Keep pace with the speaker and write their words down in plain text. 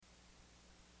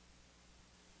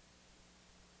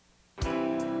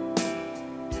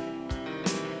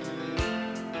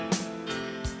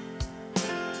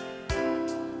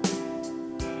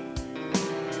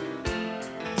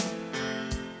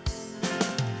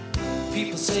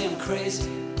People say I'm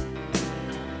crazy,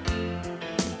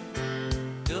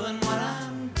 doing what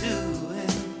I'm doing.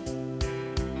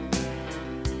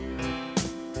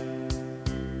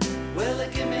 Well, they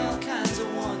give me all kinds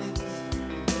of warnings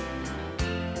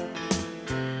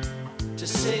to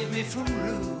save me from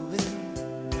ruin.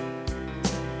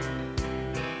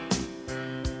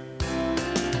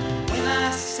 When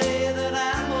I say that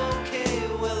I'm okay,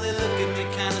 well, they look at me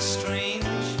kind of strange.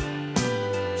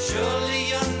 Surely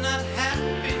you're not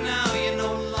happy now, you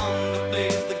no longer play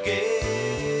the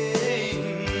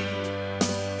game.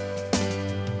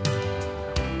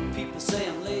 People say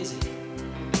I'm lazy,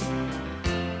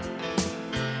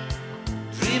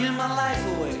 dreaming my life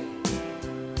away.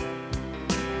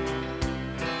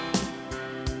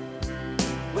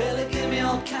 Well, they give me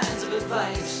all kinds of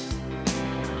advice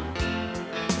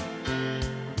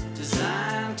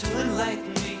designed to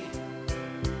enlighten me.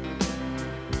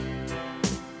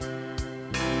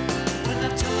 When I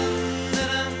tell them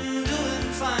that I'm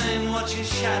doing fine, watching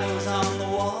shadows on the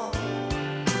wall.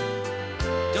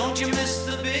 Don't you miss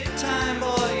the big time,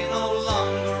 boy, you're no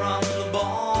longer on the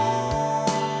ball.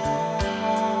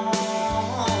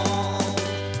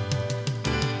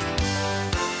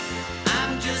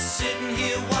 I'm just sitting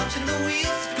here watching the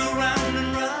wheels go round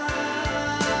and round.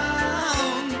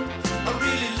 I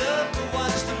really love to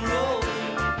watch them roll.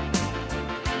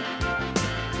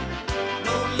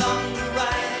 No longer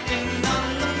riding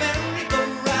on the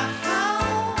merry-go-round.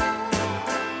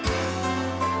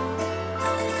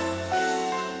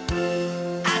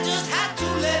 I just had to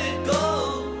let it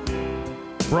go.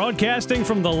 Broadcasting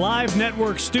from the Live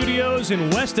Network studios in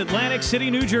West Atlantic City,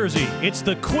 New Jersey, it's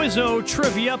the Quizzo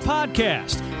Trivia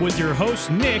Podcast with your hosts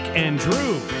Nick and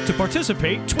Drew. To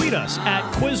participate, tweet us at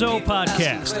Quizzo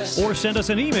Podcast or send us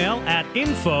an email at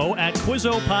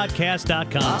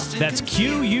info@QuizzoPodcast.com. That's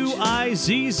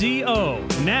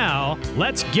QUIZZO. Now,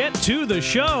 let's get to the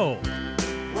show.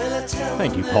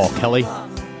 Thank you, Paul Kelly.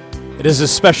 It is a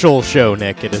special show,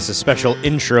 Nick. It is a special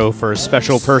intro for a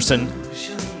special person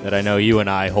that I know you and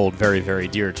I hold very, very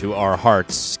dear to our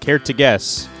hearts. Care to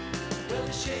guess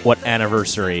what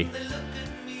anniversary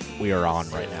we are on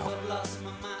right now?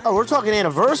 Oh, we're talking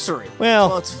anniversary.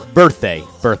 Well, it's birthday.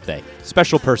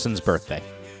 Special person's birthday.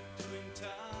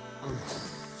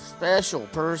 special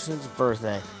person's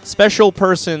birthday. Special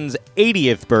person's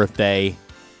 80th birthday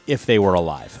if they were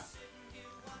alive.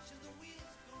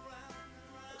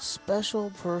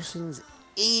 Special person's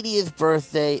 80th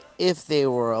birthday if they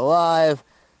were alive.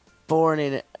 Born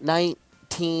in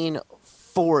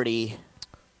 1940.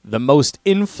 The most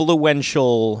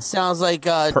influential... Sounds like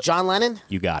John Lennon?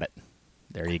 You got it.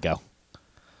 There you go.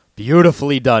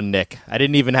 Beautifully done, Nick. I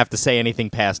didn't even have to say anything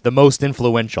past the most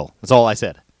influential. That's all I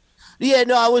said. Yeah,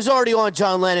 no, I was already on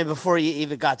John Lennon before you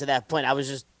even got to that point. I was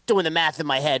just doing the math in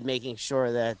my head, making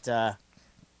sure that...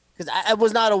 Because I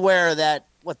was not aware that...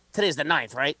 Today's the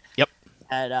 9th, right? Yep.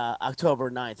 At October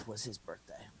 9th was his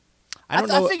birthday. I don't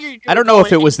know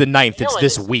if it was the 9th. It's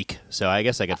this week, so I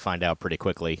guess I could find out pretty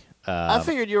quickly. I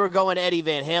figured you were going Eddie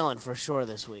Van Halen for sure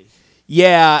this week.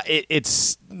 Yeah, it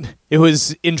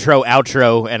was intro,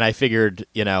 outro, and I figured,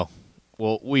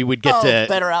 we would get to...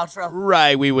 better outro.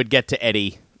 Right, we would get to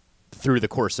Eddie through the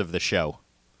course of the show.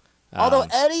 Although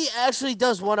Eddie actually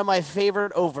does one of my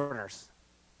favorite openers.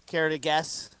 Care to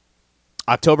guess?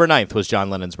 October 9th was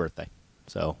John Lennon's birthday,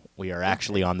 so we are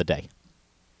actually on the day.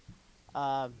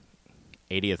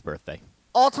 80th birthday.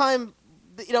 All-time,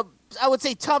 I would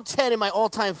say top 10 in my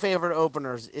all-time favorite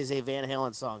openers is a Van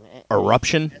Halen song.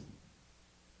 Eruption?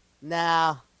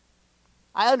 Nah.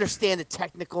 I understand the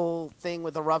technical thing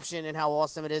with Eruption and how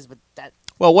awesome it is, but that...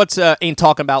 Well, what's Ain't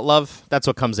Talking About Love? That's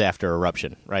what comes after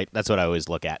Eruption, right? That's what I always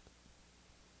look at.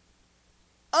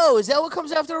 Oh, is that what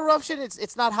comes after Eruption?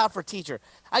 It's not Hot for Teacher.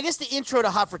 I guess the intro to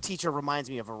Hot for Teacher reminds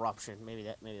me of Eruption. Maybe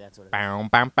that's what it is.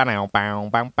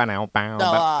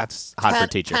 That's Hot for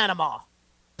Teacher. Panama.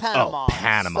 Oh,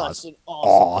 Panama's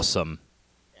awesome.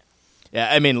 Yeah,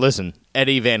 I mean, listen,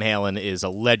 Eddie Van Halen is a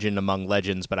legend among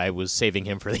legends, but I was saving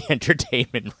him for the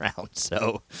entertainment round,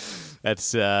 so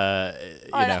that's, I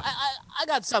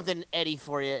got something, Eddie,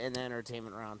 for you in the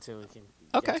entertainment round, too. We can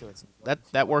okay, get to it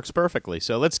that works perfectly.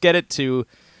 So let's get into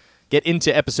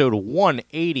episode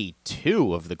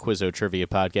 182 of the Quizzo Trivia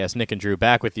Podcast. Nick and Drew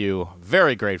back with you.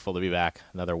 Very grateful to be back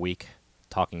another week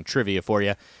talking trivia for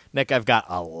you. Nick, I've got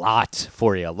a lot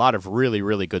for you, a lot of really,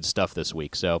 really good stuff this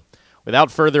week. So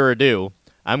without further ado,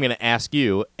 I'm going to ask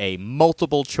you a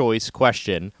multiple choice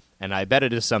question, and I bet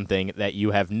it is something that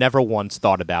you have never once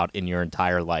thought about in your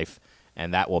entire life,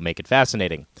 and that will make it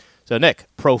fascinating. So, Nick,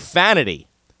 profanity,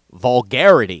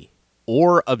 vulgarity,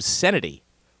 or obscenity,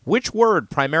 Which word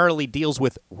primarily deals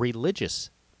with religious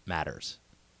matters?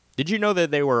 Did you know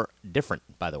that they were different,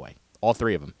 by the way? All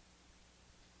three of them.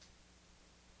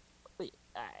 Wait,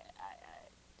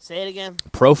 say it again.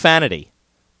 Profanity,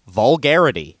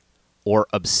 vulgarity, or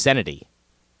obscenity.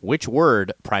 Which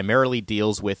word primarily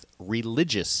deals with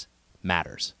religious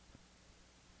matters?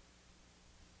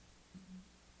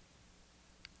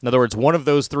 In other words, one of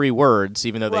those three words,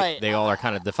 even though they all are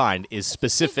kind of defined, is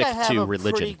specific to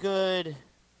religion.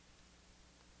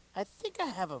 I think I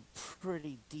have a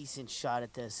pretty decent shot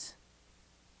at this.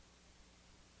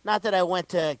 Not that I went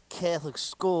to Catholic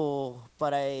school,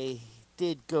 but I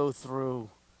did go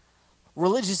through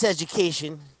religious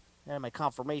education and my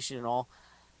confirmation and all.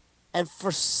 And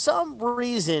for some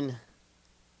reason,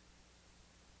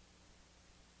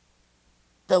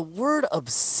 the word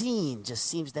obscene just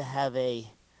seems to have a...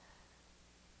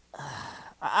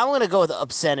 I'm going to go with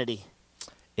obscenity.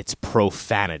 It's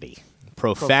profanity.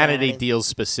 Profanity deals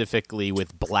specifically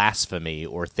with blasphemy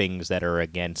or things that are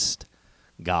against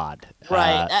God.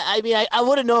 Right. I mean, I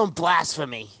would have known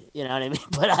blasphemy. You know what I mean?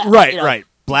 But right.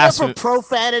 Blasphemy. From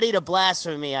profanity to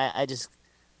blasphemy, I didn't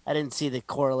see the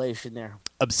correlation there.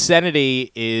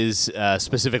 Obscenity is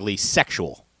specifically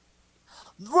sexual.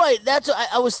 Right. That's what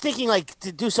I was thinking, like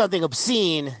to do something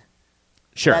obscene.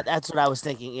 Sure. That's what I was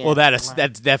thinking. Yeah. Well,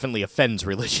 that definitely offends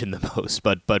religion the most.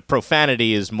 But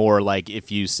profanity is more like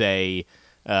if you say,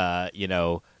 gosh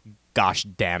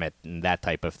damn it, and that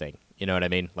type of thing. You know what I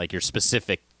mean? Like you're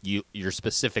specifically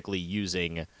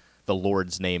using the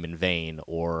Lord's name in vain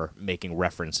or making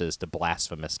references to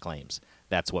blasphemous claims.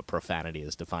 That's what profanity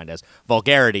is defined as.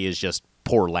 Vulgarity is just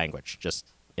poor language, just,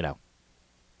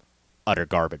 utter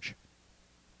garbage.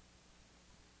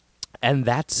 And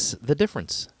that's the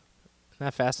difference. Isn't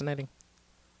that fascinating?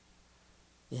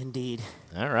 Indeed.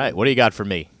 All right. What do you got for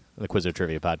me on the Quizzo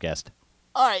Trivia Podcast?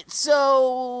 All right.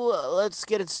 So let's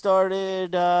get it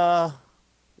started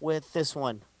with this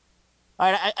one.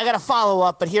 All right. I got to follow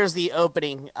up, but here's the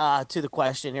opening to the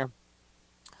question here.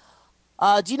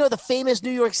 Do you know the famous New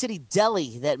York City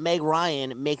deli that Meg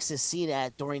Ryan makes a scene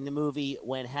at during the movie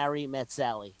When Harry Met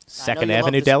Sally? Second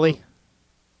Avenue Deli?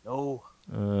 No.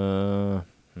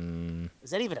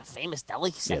 Is that even a famous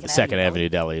deli? The Second Avenue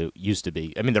Deli used to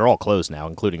be. I mean, they're all closed now,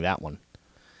 including that one.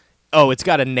 Oh, it's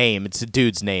got a name. It's a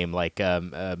dude's name, like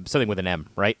something with an M,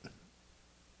 right?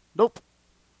 Nope.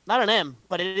 Not an M,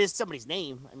 but it is somebody's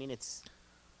name. I mean, it's...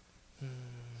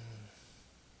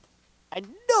 I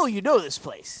know you know this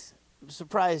place. I'm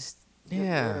surprised.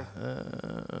 Yeah.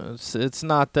 It's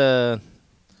not It's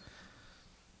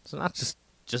not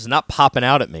just not popping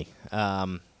out at me.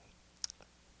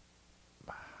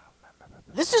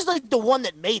 This is like the one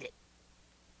that made it.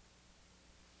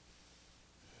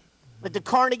 Like the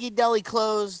Carnegie Deli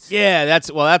closed. Yeah, that's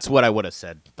what I would have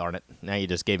said. Darn it! Now you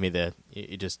just gave me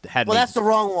you just had. Well, that's the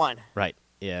wrong one. Right.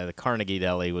 Yeah, the Carnegie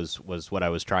Deli was what I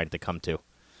was trying to come to.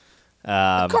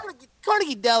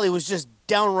 Carnegie Deli was just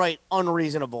downright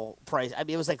unreasonable price. I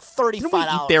mean, it was like $35. Didn't we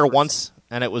eat there once,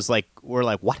 and it was like we're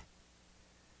like, what?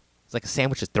 It's like a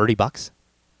sandwich is $30.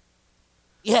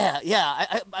 Yeah.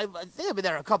 I think I've been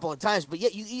there a couple of times, but yeah,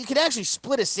 you can actually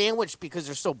split a sandwich because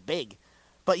they're so big.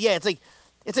 But yeah, it's like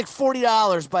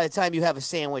 $40 by the time you have a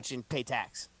sandwich and pay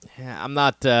tax. Yeah, I'm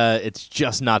not. It's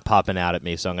just not popping out at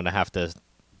me, so I'm gonna have to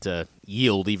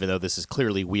yield, even though this is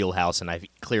clearly wheelhouse, and I've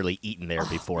clearly eaten there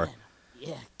before. Man.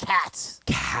 Yeah, Cats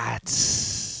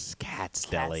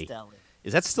Deli.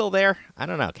 Is that still there? I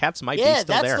don't know. Cats might be still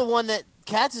there. Yeah, that's the one that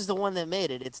Cats is the one that made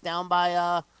it. It's down by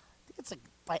I think it's like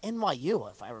by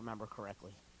NYU, if I remember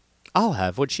correctly. I'll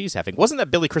have what she's having. Wasn't that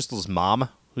Billy Crystal's mom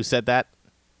who said that?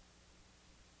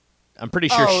 I'm pretty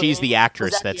sure she's the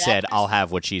actress that said, "I'll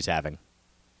have what she's having."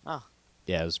 Oh.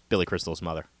 Yeah, it was Billy Crystal's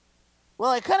mother. Well,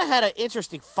 I kind of had an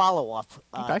interesting follow-up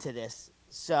to this.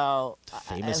 So,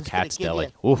 famous Cats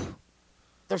Deli. Oof.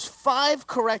 There's 5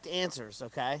 correct answers,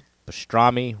 okay?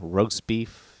 Pastrami, roast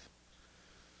beef.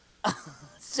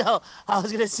 So, I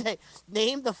was going to say,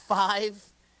 name the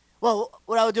 5. Well,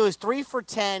 what I would do is 3 for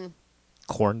 10.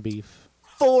 Corned beef.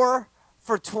 4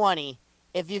 for 20.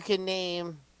 If you can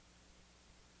name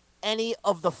any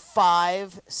of the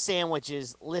 5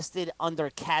 sandwiches listed under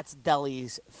Cats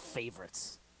Deli's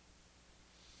favorites.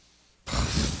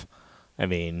 I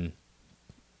mean,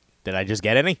 did I just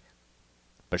get any?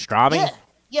 Pastrami?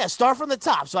 Yeah, start from the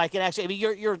top so I can actually... I mean,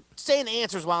 you're saying the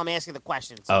answers while I'm asking the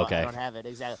questions. So okay. I don't have it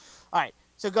exactly. All right,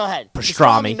 so go ahead.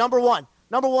 Pastrami. Number one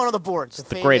on the board. It's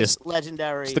the greatest,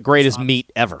 legendary... It's the greatest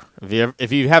meat ever.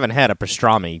 If you haven't had a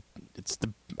pastrami, it's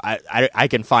I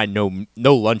can find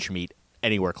no lunch meat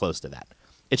anywhere close to that.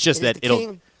 It's just that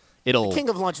it'll the king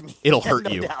of lunch meat. It'll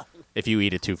hurt you doubt. if you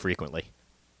eat it too frequently.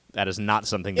 That is not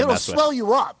something to It'll mess with. swell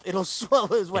you up. It'll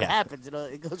swell is what Yeah. happens.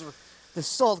 The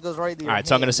salt goes right into your All right,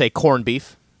 so I'm going to hand. say corned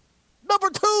beef. Number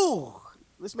 2.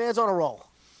 This man's on a roll.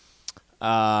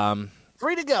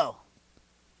 3 to go.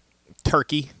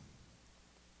 Turkey.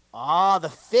 Ah, the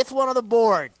 5th one on the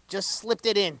board. Just slipped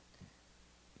it in.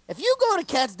 If you go to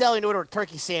Cat's Deli and order a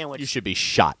turkey sandwich, You should be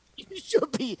shot. you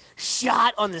should be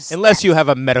shot on the Unless you have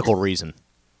a medical reason.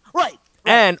 Right.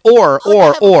 And I have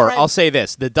a friend- I'll say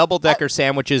this: the double decker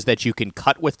sandwiches that you can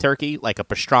cut with turkey, like a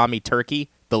pastrami turkey,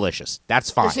 delicious.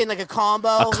 That's fine. You're saying like a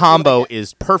combo? A combo Like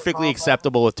is perfectly combo.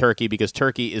 acceptable with turkey because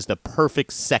turkey is the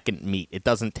perfect second meat. It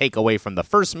doesn't take away from the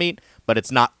first meat, but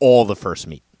it's not all the first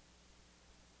meat.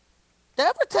 Did I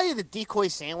ever tell you the decoy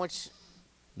sandwich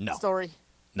No, story?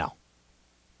 no.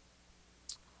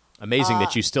 Amazing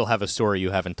that you still have a story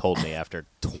you haven't told me after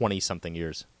 20-something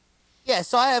years. Yeah,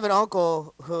 so I have an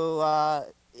uncle who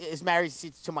is married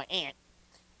to my aunt,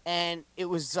 and it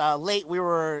was late. We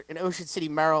were in Ocean City,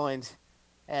 Maryland,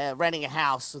 renting a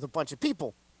house with a bunch of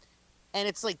people, and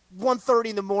it's like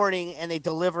 1:30 in the morning, and they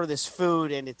deliver this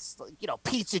food, and it's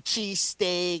pizza, cheese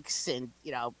steaks, and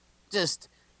just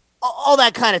all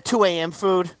that kind of 2 a.m.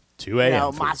 food. 2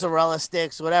 a.m. food. Mozzarella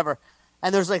sticks, whatever.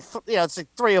 And there's like it's like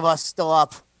 3 of us still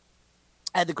up,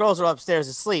 and the girls are upstairs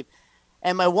asleep,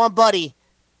 and my one buddy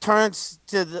turns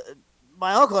to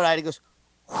my uncle and I, and he goes,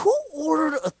 "Who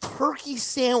ordered a turkey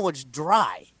sandwich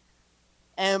dry?"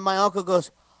 And my uncle goes,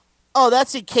 "Oh,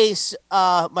 that's in case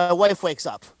my wife wakes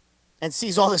up and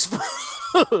sees all this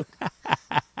food."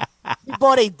 He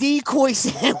bought a decoy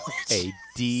sandwich. A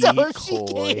So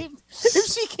decoy. if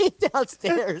she came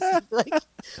downstairs,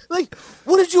 like,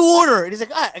 what did you order? And he's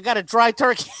like, I got a dry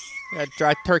turkey. A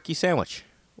dry turkey sandwich.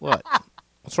 What?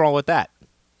 What's wrong with that?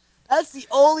 That's the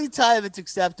only time it's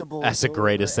acceptable. That's the to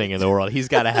greatest order thing in the world. He's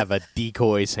got to have a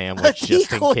decoy a sandwich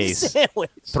just in decoy case.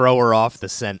 sandwich. Throw her off the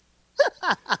scent.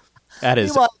 That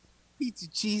is. Meanwhile, pizza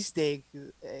cheesesteak.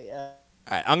 All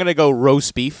right, I'm going to go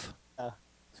roast beef.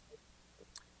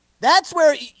 That's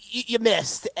where you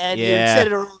missed, and you Yeah. said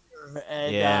it earlier.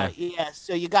 And, Yeah.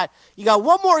 So you got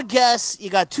one more guess. You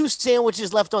got 2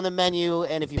 sandwiches left on the menu,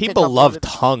 and if you pick People up love one of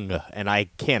tongue, and I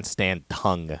can't stand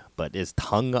tongue, but is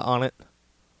tongue on it?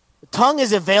 the- tongue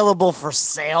is available for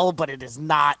sale, but it is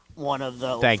not one of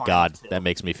the. Thank final God. 2. That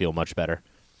makes me feel much better.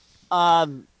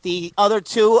 The other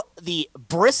 2, the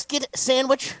brisket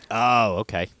sandwich, Oh,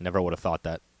 okay. Never would have thought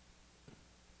that.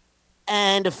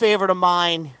 and a favorite of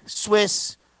mine,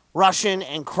 Swiss, Russian,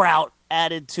 and kraut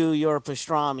added to your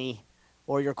pastrami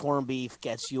or your corned beef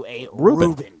gets you a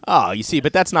Reuben. Oh, you see,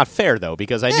 but that's not fair though,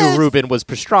 because I knew Reuben was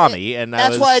pastrami, and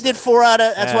That's why I did 4 out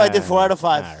of. That's why I did 4 out of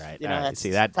 5. All right, You all know, right. that's- See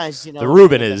that sometimes, the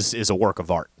Reuben is a work of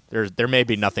art. There may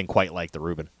be nothing quite like the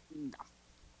Reuben.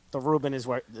 the Reuben is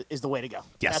the way to go.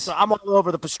 Yes. That's I'm all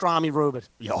over the pastrami Reuben.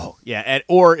 Oh, yeah,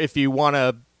 or if you want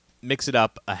to mix it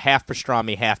up, a half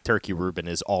pastrami, half turkey Reuben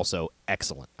is also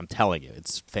excellent. I'm telling you,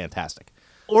 it's fantastic.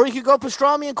 Or you could go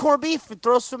pastrami and corned beef and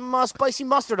throw some spicy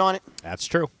mustard on it. That's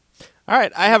true. All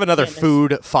right, I have another Goodness.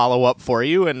 food follow-up for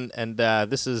you, and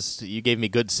this is, you gave me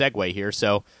good segue here.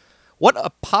 So, what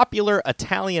a popular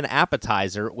Italian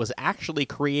appetizer was actually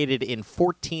created in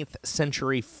 14th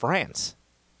century France,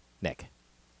 Nick?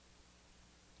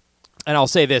 And I'll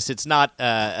say this, it's not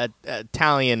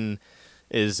Italian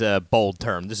is a bold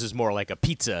term. This is more like a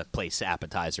pizza place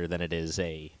appetizer than it is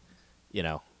a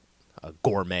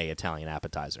gourmet Italian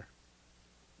appetizer.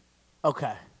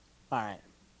 Okay. All right.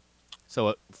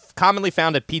 So, commonly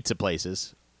found at pizza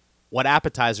places, what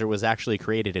appetizer was actually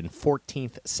created in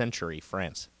 14th century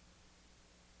France?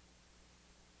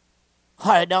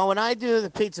 All right. Now, when I do the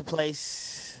pizza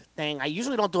place thing, I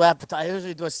usually don't do appetizer. I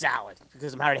usually do a salad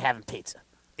because I'm already having pizza.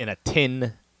 In a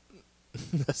tin.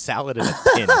 A salad in a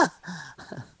tin.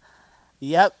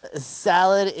 Yep, a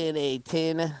salad in a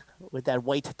tin with that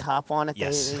white top on it.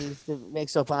 Yes. They used to make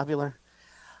so popular.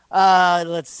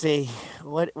 Let's see.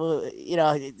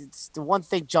 It's the one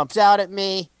thing jumps out at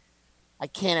me. I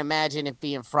can't imagine it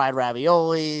being fried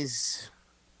raviolis.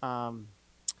 Zucchini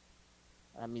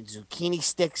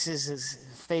sticks is his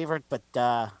favorite, but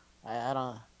I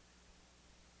don't.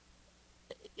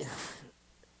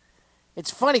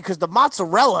 It's funny because the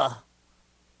mozzarella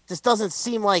just doesn't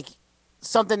seem like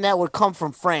something that would come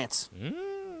from France.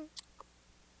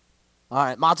 All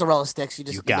right, mozzarella sticks. You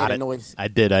just You got made a it. noise. I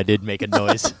did make a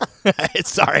noise.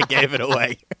 Sorry, I gave it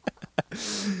away.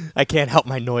 I can't help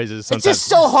my noises It's sometimes. just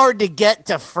so hard to get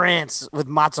to France with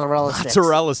mozzarella sticks.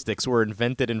 Mozzarella sticks were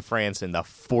invented in France in the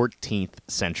 14th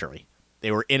century.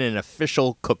 They were in an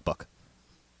official cookbook.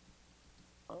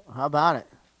 How about it?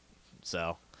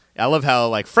 So I love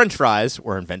how French fries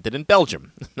were invented in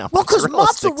Belgium. Now, Well, because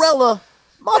sticks-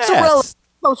 Mozzarella Yes.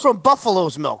 comes from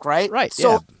buffalo's milk, right? Right,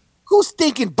 So yeah. who's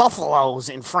thinking buffaloes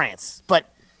in France? But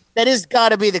that is got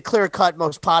to be the clear-cut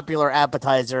most popular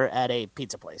appetizer at a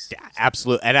pizza place. Yeah,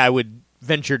 absolutely. And I would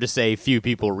venture to say few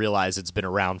people realize it's been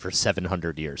around for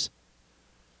 700 years.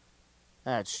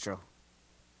 That's true.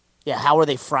 Yeah, how are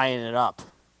they frying it up?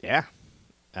 Yeah.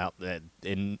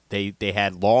 And they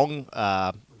had long,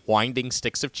 winding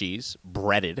sticks of cheese,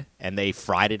 breaded, and they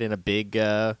fried it in a big,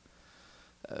 one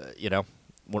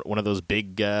of those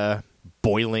big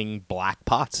boiling black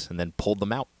pots, and then pulled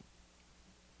them out.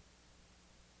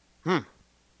 All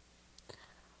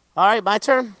right, my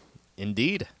turn.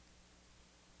 Indeed.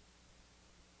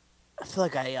 I feel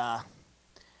like I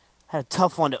had a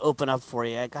tough one to open up for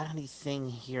you. I got anything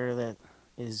here that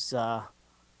is a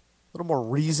little more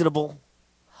reasonable?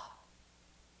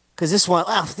 Because this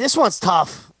one's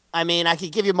tough. I mean, I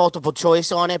could give you multiple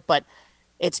choice on it, but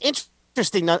it's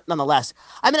interesting nonetheless.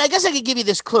 I mean, I guess I could give you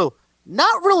this clue.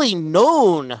 Not really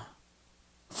known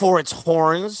for its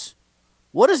horns.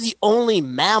 What is the only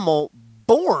mammal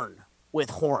born with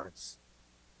horns?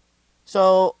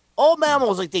 So all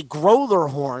mammals, like, they grow their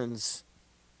horns,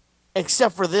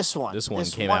 except for this one. This one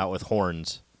came out with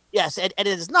horns. Yes, and it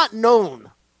is not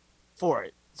known for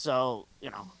it. So,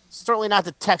 certainly not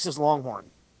the Texas Longhorn.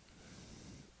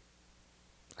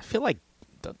 I feel like,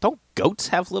 don't goats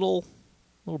have little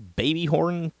baby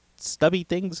horn stubby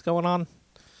things going on?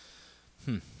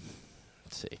 Let's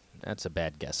see. That's a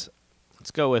bad guess.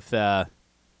 Let's go with, let's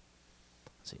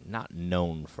see, not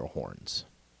known for horns.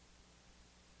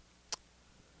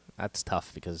 That's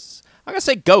tough because I'm going to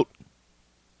say goat.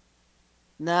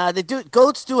 Nah, they do.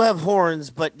 Goats do have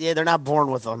horns, but yeah, they're not born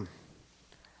with them.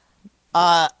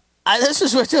 This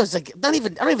is what too. It's like I don't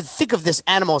even think of this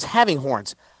animal as having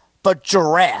horns, but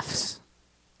giraffes.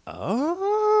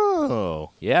 Oh,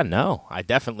 yeah, no. I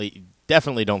definitely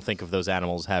don't think of those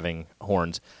animals having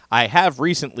horns. I have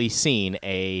recently seen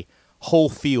a whole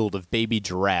field of baby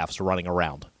giraffes running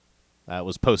around. It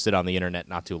was posted on the internet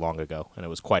not too long ago, and it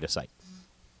was quite a sight.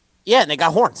 Yeah, and they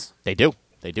got horns. They do.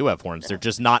 They do have horns. They're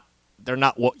just not. They're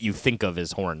not what you think of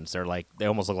as horns. They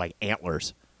almost look like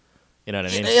antlers. You know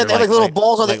what I mean? Yeah, they have like little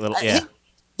balls on yeah.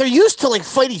 They're used to like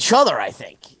fight each other, I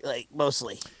think, like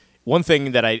mostly. One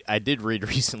thing that I did read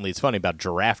recently, it's funny about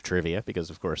giraffe trivia, because,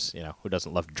 of course, who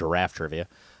doesn't love giraffe trivia?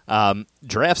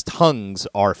 Giraffes' tongues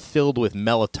are filled with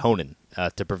melatonin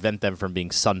to prevent them from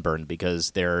being sunburned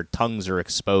because their tongues are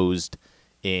exposed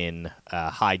in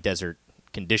high desert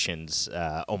conditions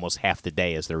almost half the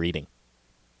day as they're eating.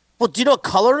 Well, do you know what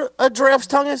color a giraffe's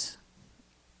tongue is?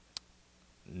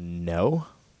 No.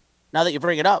 Now that you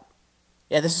bring it up.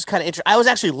 Yeah, this is kind of interesting. I was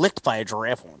actually licked by a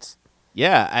giraffe once.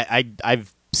 Yeah,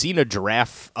 I've seen a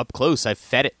giraffe up close. I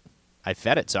fed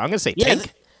it. So I'm going to say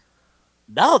pink.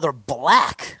 No, they're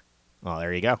black. Oh,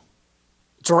 there you go.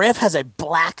 Giraffe has a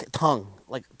black tongue,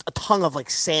 like a tongue of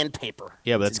like sandpaper.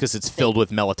 Yeah, but that's because it's filled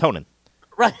with melatonin.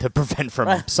 Right. To prevent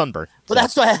from sunburn. But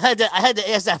that's why I had to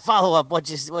ask that follow-up, what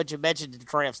you mentioned, the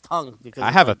giraffe's tongue. Because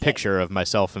I have a picture of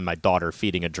myself and my daughter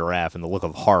feeding a giraffe, and the look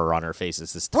of horror on her face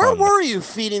is this tongue. Where were you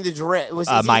feeding the giraffe?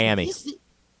 Miami.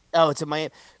 Oh, it's in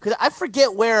Miami. Because I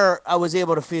forget where I was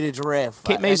able to feed a giraffe.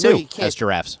 Cape May Zoo has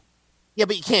giraffes. Yeah,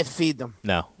 but you can't feed them.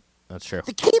 No, that's true.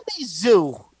 The Cape May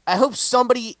Zoo, I hope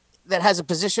somebody that has a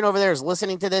position over there is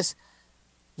listening to this.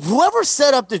 Whoever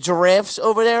set up the giraffes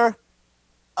over there,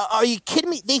 are you kidding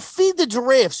me? They feed the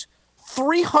giraffes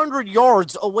 300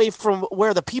 yards away from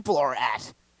where the people are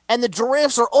at. And the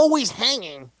giraffes are always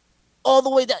hanging all the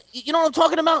way down. You know what I'm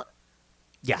talking about?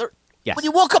 Yeah. Yes. When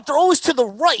you walk up, they're always to the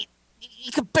right.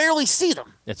 You can barely see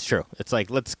them. It's true. It's like,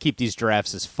 let's keep these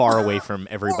giraffes as far away from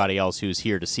everybody else who's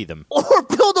here to see them. Or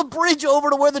build a bridge over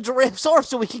to where the giraffes are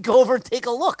so we can go over and take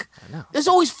a look. I know. There's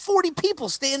always 40 people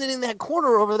standing in that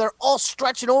corner over there, all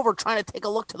stretching over, trying to take a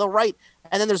look to the right.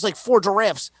 And then there's like 4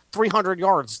 giraffes 300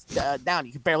 yards down.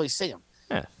 You can barely see them.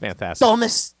 Yeah, fantastic.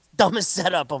 Dumbest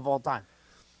setup of all time.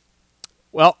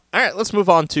 Well, all right, let's move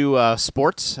on to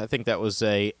sports. I think that was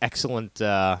a excellent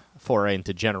foray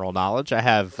into general knowledge. I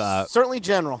have certainly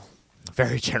general,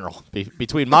 very general.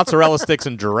 Between mozzarella sticks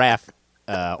and giraffe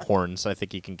horns, I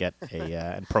think you can get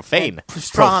a profane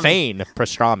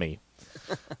pastrami.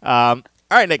 All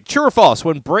right, Nick, true or false?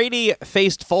 When Brady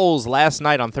faced Foles last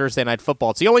night on Thursday Night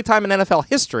Football, it's the only time in NFL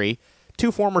history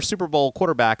 2 former Super Bowl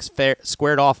quarterbacks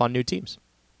squared off on new teams.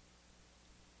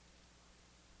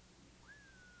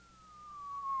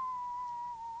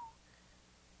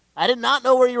 I did not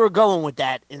know where you were going with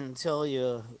that until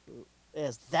you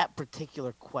asked that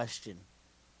particular question.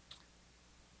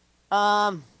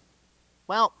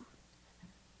 Well,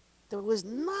 there was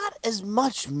not as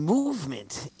much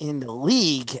movement in the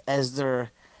league as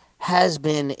there has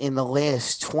been in the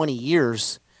last 20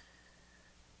 years.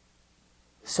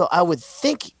 So I would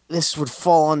think this would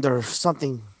fall under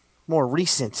something more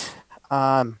recent.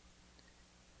 Can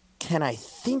I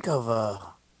think of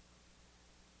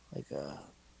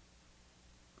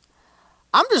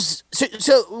I'm just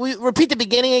so we repeat the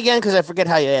beginning again because I forget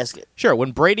how you ask it. Sure.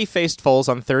 When Brady faced Foles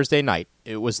on Thursday night,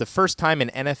 it was the first time in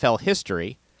NFL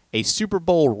history a Super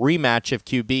Bowl rematch of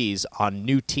QBs on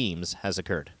new teams has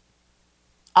occurred.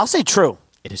 I'll say true.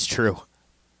 It is true.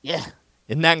 Yeah.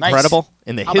 Isn't that Nice. incredible?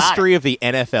 In the How about history of the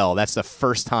NFL, that's the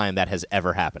first time that has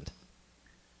ever happened.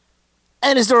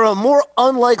 And is there a more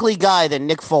unlikely guy than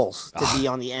Nick Foles to be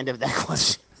on the end of that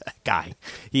question? That guy,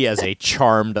 he has a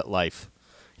charmed life.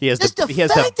 He has Just the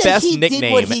best he did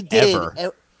nickname what he did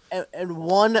ever. and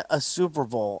won a Super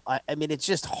Bowl. I mean, it's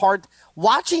just hard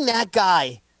watching that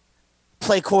guy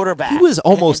play quarterback. He was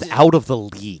almost out of the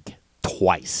league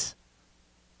twice.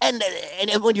 And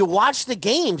when you watch the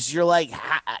games, you're like,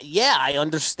 yeah, I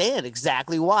understand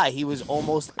exactly why he was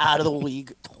almost out of the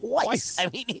league twice. I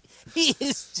mean, he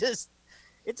is just,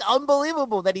 it's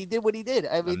unbelievable that he did what he did.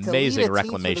 I mean, Amazing to lead a team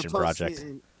reclamation through the project.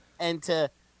 postseason and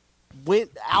to win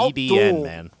outduel. BDN,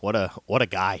 man, what a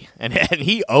guy, and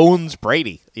he owns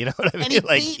Brady. You know what I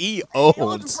mean? He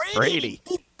owns Brady.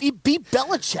 He beat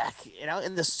Belichick,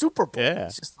 in the Super Bowl. Yeah.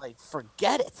 It's just like,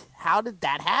 forget it. How did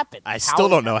that happen? I still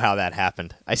don't know how that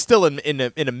happened. I still, in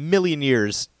a million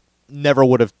years, never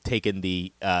would have taken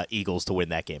the Eagles to win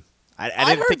that game.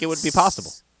 I didn't think it would be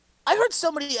possible. I heard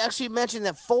somebody actually mention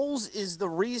that Foles is the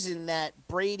reason that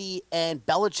Brady and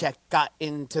Belichick got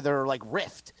into their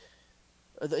rift,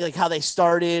 like how they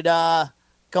started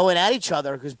going at each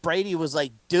other because Brady was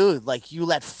like, dude, you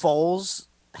let Foles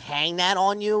hang that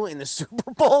on you in the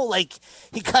Super Bowl.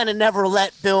 He kind of never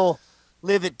let Bill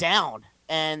live it down,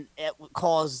 and it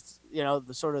caused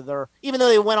the sort of their, even though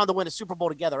they went on to win a Super Bowl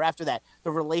together after that, the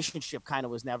relationship kind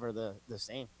of was never the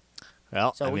same.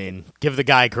 Well, So give the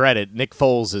guy credit. Nick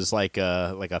Foles is like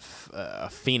a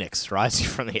phoenix rising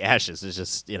from the ashes. It's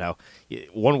just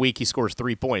 1 week he scores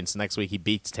 3 points, next week he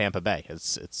beats Tampa Bay.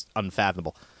 It's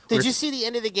unfathomable. Did you see the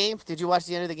end of the game? Did you watch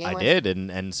the end of the game? I did,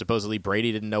 and supposedly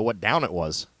Brady didn't know what down it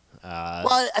was.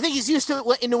 Well, I think he's used to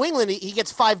it. In New England, he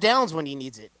gets 5 downs when he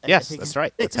needs it. Yes, that's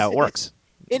right. That's how it works.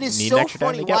 It is Need an so extra down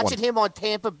funny to get watching one. him on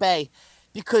Tampa Bay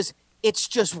because it's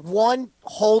just one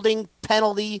holding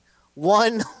penalty,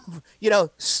 one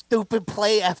stupid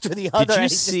play after the other. you and he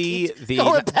just see keeps the-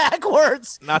 going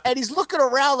backwards? not- And he's looking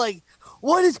around like,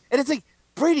 what is? And it's like,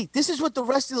 Brady, this is what the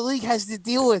rest of the league has to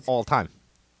deal with All the time.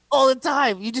 all the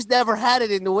time. You just never had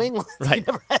it in New England. You Right.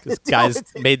 never had to Because deal guys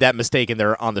with it. made that mistake and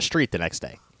they're on the street the next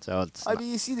day. So it's I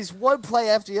mean, you see this one play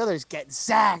after the other. He's getting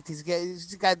sacked. He's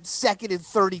got second and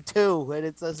 32, and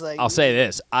it's just like, I'll say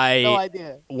this. no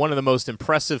idea. One of the most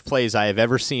impressive plays I have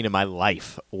ever seen in my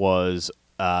life was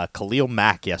Khalil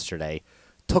Mack yesterday.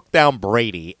 Took down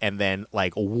Brady and then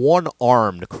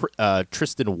one-armed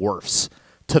Tristan Wirfs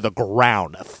to the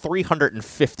ground, a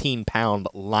 315-pound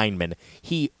lineman.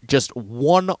 He just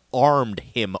one-armed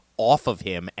him off of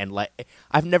him, and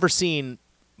I've never seen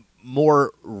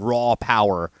more raw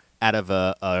power out of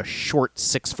a short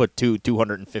 6'2",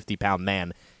 250-pound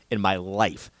man in my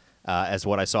life as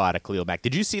what I saw out of Khalil Mack.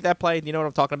 Did you see that play? You know what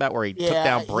I'm talking about, where he took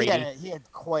down Brady? He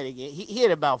had quite a game. He had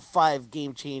about 5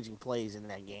 game-changing plays in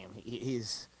that game.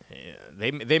 He's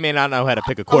They may not know how to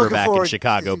pick a I'm looking quarterback in forward-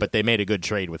 Chicago, but they made a good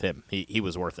trade with him. He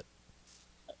was worth it.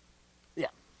 yeah.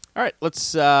 All right,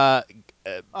 let's move I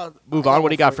on. got What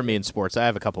do you got one for me in sports? I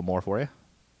have a couple more for you.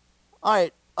 All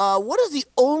right. What is the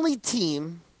only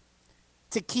team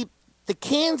to keep the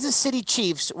Kansas City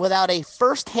Chiefs without a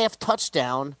first-half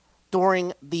touchdown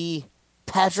during the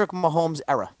Patrick Mahomes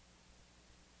era?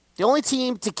 The only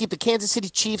team to keep the Kansas City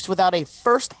Chiefs without a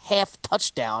first-half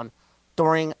touchdown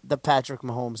during the Patrick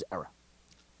Mahomes era.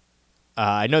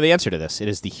 I know the answer to this. It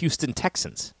is the Houston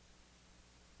Texans.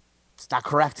 It's not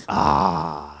correct.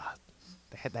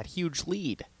 They had that huge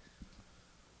lead.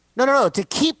 No. To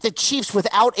keep the Chiefs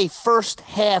without a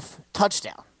first-half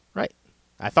touchdown. Right.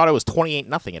 I thought it was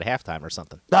 28-0 at halftime or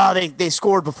something. No, they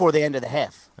scored before the end of the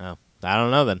half. Oh, I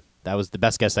don't know then. That was the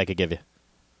best guess I could give you.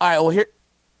 All right, well, here,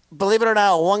 believe it or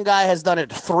not, one guy has done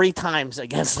it 3 times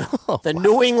against the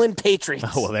New England Patriots.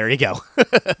 Oh, well, there you go.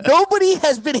 Nobody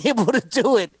has been able to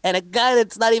do it, and a guy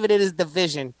that's not even in his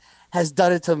division has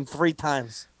done it to him 3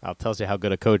 times. I'll tell you how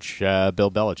good a coach Bill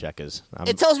Belichick is.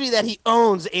 It tells me that he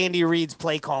owns Andy Reid's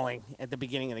play calling at the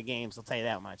beginning of the games, I'll tell you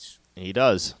that much. He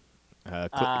does.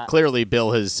 Clearly,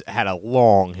 Bill has had a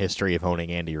long history of owning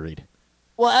Andy Reid.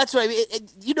 Well, that's what I mean.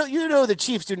 You know, the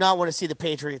Chiefs do not want to see the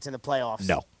Patriots in the playoffs.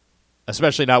 No,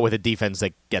 especially not with a defense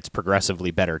that gets progressively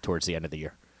better towards the end of the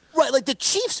year. Right, like the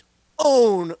Chiefs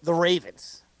own the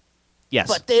Ravens. Yes,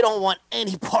 but they don't want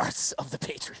any parts of the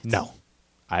Patriots. No,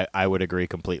 I would agree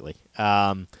completely.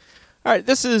 All right,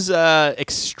 this is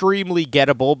extremely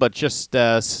gettable, but just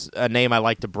a name I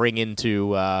like to bring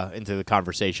into the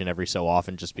conversation every so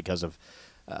often, just because of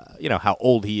how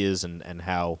old he is and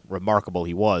how remarkable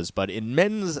he was. But in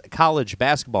men's college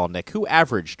basketball, Nick, who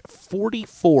averaged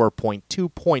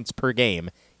 44.2 points per game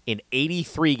in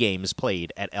 83 games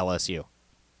played at LSU?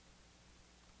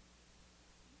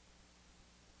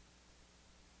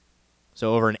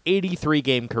 So over an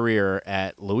 83-game career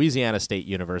at Louisiana State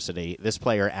University, this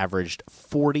player averaged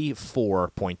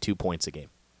 44.2 points a game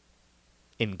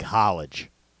in college.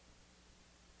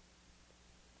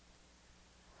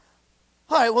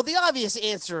 All right, well, the obvious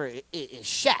answer is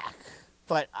Shaq,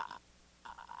 but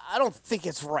I don't think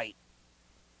it's right.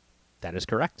 That is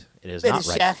correct. It is It not is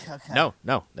right. Shaq? Okay. No,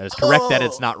 that is correct. That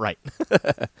it's not right.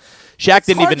 Shaq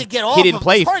didn't hard even. to get off He didn't of.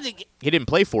 play. It's hard to get- He didn't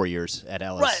play 4 years at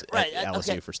LSU, Right, at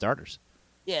LSU okay. for starters.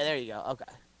 Yeah, there you go. Okay.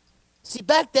 See,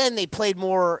 back then they played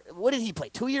more. What did he play?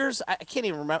 2 years? I can't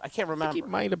even remember. I can't I remember. think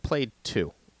he might have played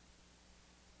 2.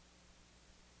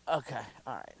 Okay.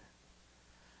 All right.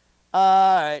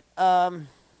 All right.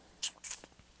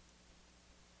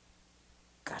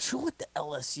 Gosh, who went to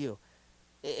LSU?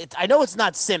 I know it's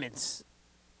not Simmons.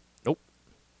 Nope.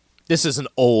 This is an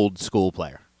old school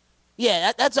player.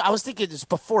 Yeah, that's. I was thinking it's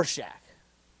before Shaq.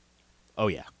 Oh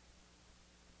yeah.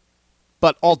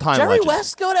 But all-time Jerry legend.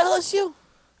 West go to LSU?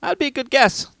 That'd be a good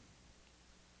guess.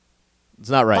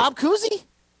 It's not right. Bob Cousy?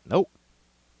 Nope.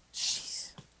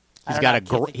 Jeez. He's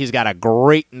got a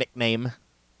great nickname,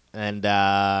 and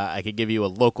I could give you a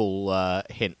local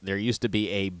hint. There used to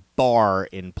be a bar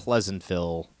in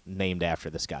Pleasantville named after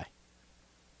this guy. I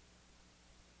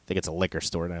think it's a liquor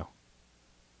store now.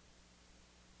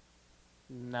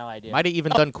 No idea. Might have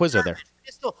even done Quizzo there.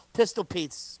 Pistol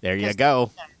Pete's. There you go.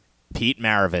 Pete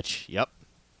Maravich. Yep.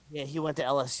 Yeah, he went to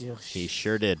LSU. He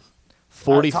sure did.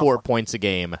 44 points a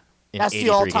game in That's 83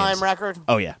 the all-time games. record?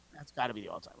 Oh, yeah. That's got to be the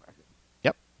all-time record.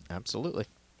 Yep. Absolutely.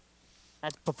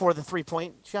 That's before the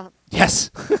three-point shot?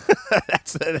 Yes.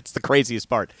 That's the craziest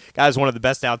part. Guy's one of the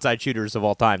best outside shooters of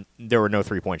all time. There were no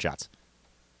three-point shots.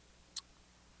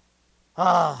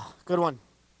 Good one.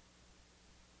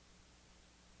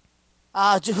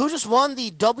 Who just won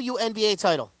the WNBA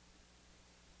title?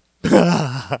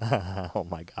 Oh,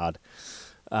 my God.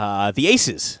 The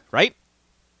Aces, right?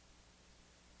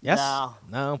 Yes?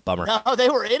 No? Bummer. No, they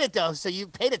were in it, though, so you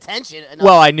paid attention. enough.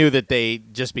 Well, I knew that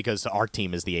just because our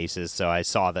team is the Aces, so I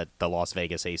saw that the Las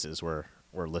Vegas Aces were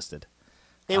listed.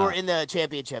 They were in the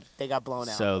championship. They got blown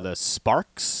out. So the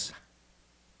Sparks.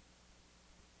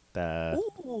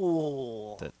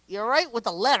 Ooh. You're right with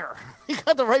the letter. You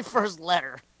got the right first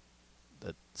letter.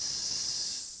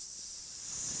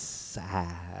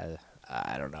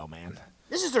 I don't know, man.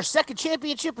 This is their second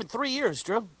championship in 3 years,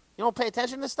 Drew. You don't pay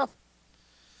attention to this stuff?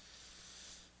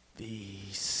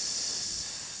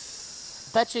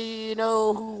 Bet you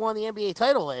know who won the NBA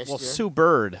title last year. Well, Sue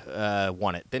Bird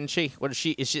won it, didn't she? What is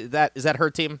she? Is that her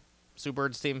team? Sue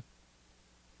Bird's team?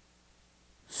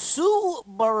 Sue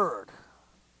Bird.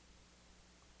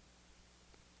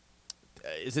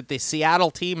 Is it the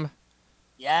Seattle team?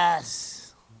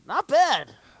 Yes. Not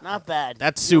bad. Not bad.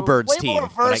 That's Sue Bird's team. More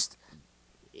versed,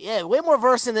 yeah, way more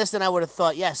versed in this than I would have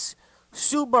thought. Yes.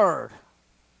 Sue Bird.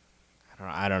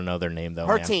 I don't know their name, though.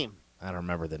 Her man. team. I don't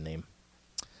remember the name.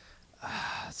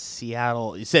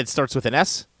 Seattle. You said it starts with an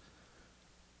S?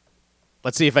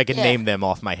 Let's see if I can name them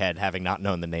off my head, having not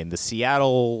known the name. The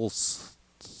Seattle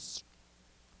Sun.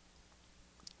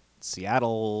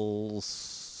 Seattle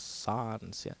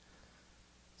Storm.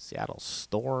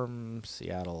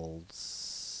 Seattle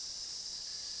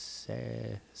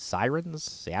Sirens.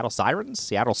 Seattle Sirens.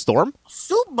 Seattle Storm.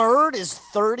 Sue Bird is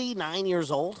 39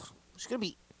 years old.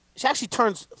 She actually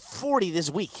turns 40 this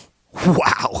week.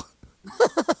 Wow.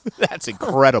 That's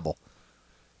incredible.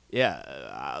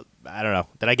 Yeah, I don't know.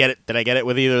 Did I get it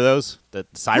with either of those? The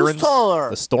Sirens? Who's taller?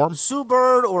 The Storm? Sue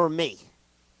Bird or me?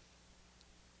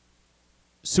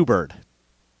 Sue Bird.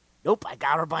 Nope, I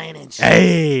got her by an inch.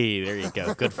 Hey, there you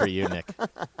go. Good for you, Nick.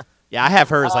 Yeah, I have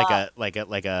her as I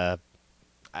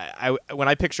when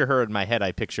I picture her in my head,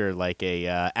 I picture like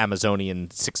a Amazonian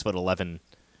 6'11"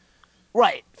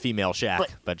 right female Shaq,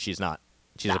 but she's not.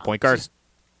 She's a point guard.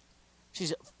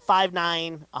 She's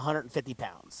 5'9", 150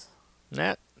 pounds.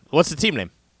 Nah. What's the team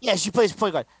name? Yeah, she plays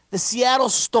point guard. The Seattle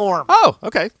Storm. Oh,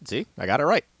 okay. See, I got it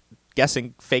right.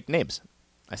 Guessing fake names.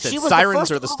 I said She was Sirens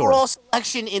the or the first Storm. overall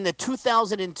selection in the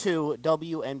 2002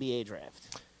 WNBA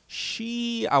draft.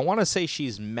 I want to say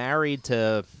she's married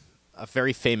to a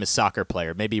very famous soccer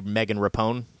player, maybe Megan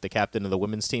Rapone, the captain of the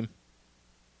women's team.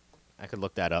 I could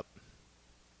look that up.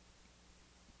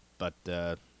 But,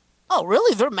 Oh,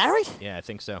 really? They're married? yeah, I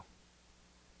think so.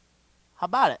 How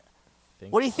about it?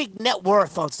 Think What do you think net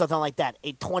worth on something like that?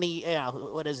 A 20,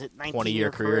 what is it, 20-year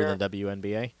 19-year career in the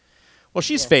WNBA. Well,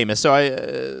 she's famous,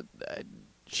 so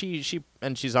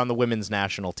she's on the women's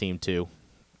national team too.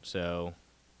 So,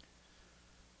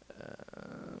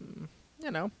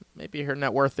 maybe her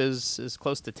net worth is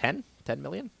close to 10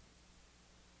 million.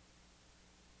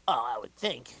 Oh, I would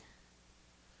think.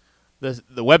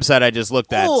 The website I just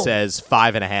looked at Ooh. says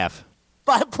 5.5.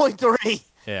 5.3.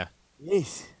 Yeah.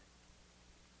 Jeez.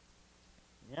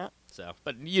 Yeah. So,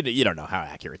 but you don't know how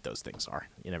accurate those things are.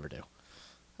 You never do.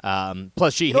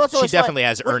 Plus, she what's always definitely fun?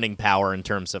 has earning power in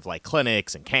terms of like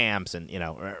clinics and camps and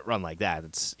run like that.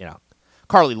 It's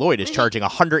Carly Lloyd is charging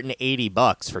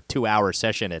 $180 for 2-hour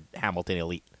session at Hamilton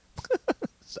Elite.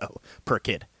 So per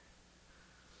kid,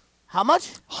 How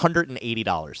much?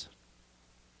 $180.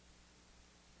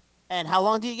 And how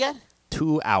long do you get?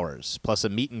 2 hours plus a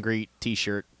meet and greet,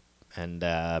 T-shirt, and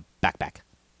backpack.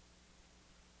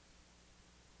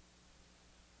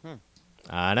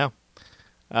 I know.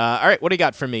 All right, what do you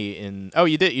got for me?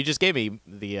 You did. You just gave me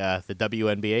the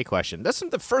WNBA question. That's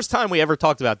the first time we ever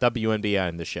talked about WNBA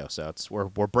in the show, so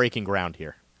we're breaking ground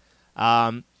here.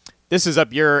 This is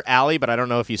up your alley, but I don't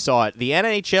know if you saw it. The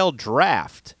NHL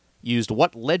draft used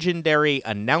what legendary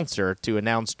announcer to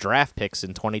announce draft picks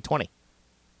in 2020?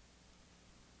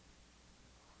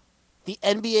 The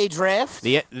NBA draft?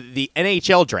 The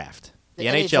NHL draft. The The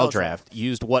NHL draft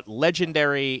used what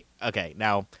legendary... Okay,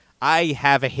 now, I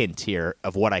have a hint here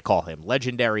of what I call him.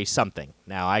 Legendary something.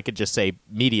 Now, I could just say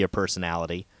media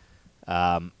personality,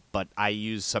 but I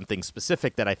use something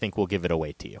specific that I think will give it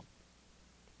away to you.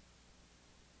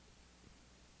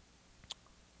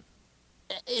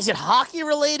 Is it hockey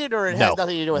related or it No, has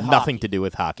nothing to do with nothing hockey? to do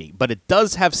with hockey. But it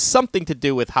does have something to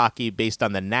do with hockey based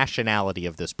on the nationality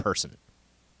of this person,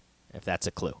 if that's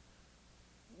a clue.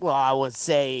 Well, I would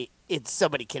say it's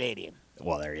somebody Canadian.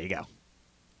 Well, there you go. All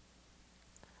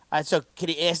right, so can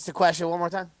you ask the question one more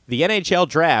time? The NHL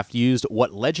draft used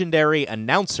what legendary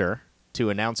announcer to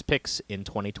announce picks in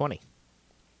 2020?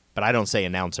 But I don't say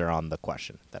announcer on the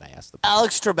question that I asked.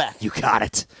 Alex Trebek. You got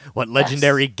it. What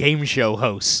legendary game show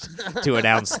host to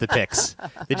announce the picks?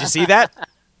 Did you see that?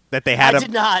 That they had I him.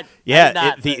 did not. Yeah, I did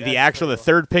not, but the that's actual pretty the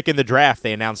third pick in the draft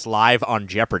they announced live on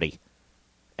Jeopardy,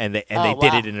 and they Oh,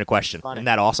 did wow. it in a question. Funny. Isn't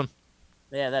that awesome?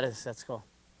 cool. Yeah, that's cool.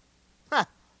 Huh.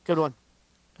 Good one.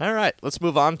 All right, let's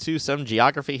move on to some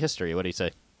geography history. What do you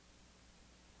say?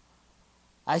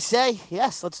 I say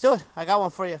yes. Let's do it. I got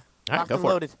one for you. All right, Locked go and for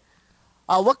it. loaded.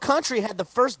 What country had the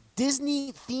first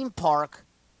Disney theme park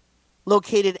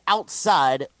located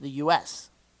outside the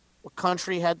U.S.? What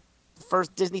country had the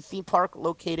first Disney theme park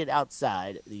located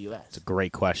outside the U.S.? It's a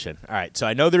great question. All right, so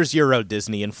I know there's Euro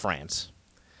Disney in France.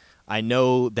 I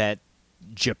know that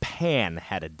Japan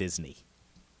had a Disney.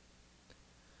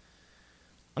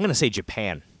 I'm going to say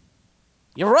Japan.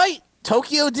 You're right.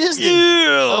 Tokyo Disney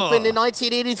opened in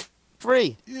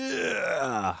 1983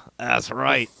 Yeah, that's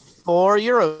right. for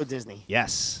Euro Disney.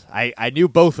 Yes, I knew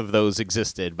both of those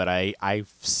existed, but I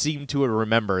seem to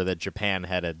remember that Japan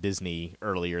had a Disney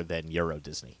earlier than Euro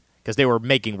Disney because they were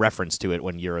making reference to it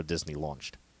when Euro Disney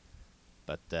launched.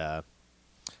 But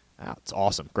it's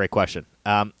awesome. Great question.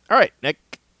 All right,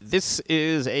 Nick, this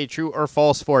is a true or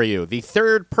false for you. The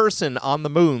third person on the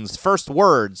moon's first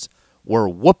words were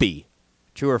whoopee.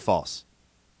 True or false?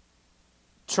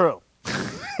 True.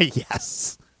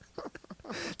 Yes.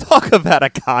 Talk about a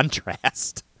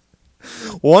contrast.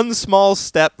 One small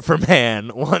step for man,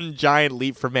 one giant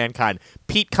leap for mankind.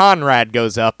 Pete Conrad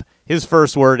goes up. His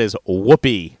first word is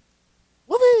whoopee.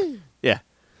 Whoopee. Yeah.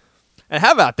 And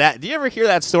how about that? Do you ever hear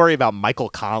that story about Michael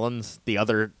Collins, the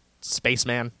other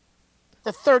spaceman?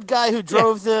 The third guy who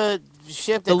drove the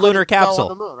ship that The lunar couldn't go capsule.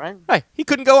 on the moon, right? Right. He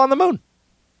couldn't go on the moon.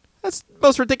 That's the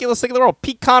most ridiculous thing in the world.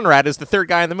 Pete Conrad is the third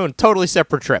guy on the moon. Totally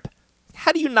separate trip.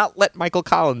 How do you not let Michael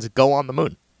Collins go on the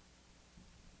moon?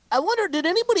 I wonder, did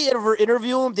anybody ever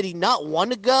interview him? Did he not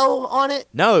want to go on it?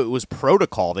 No, it was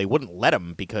protocol. They wouldn't let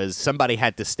him because somebody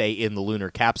had to stay in the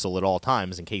lunar capsule at all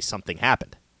times in case something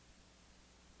happened.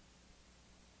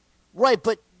 Right,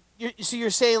 but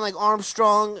you're saying like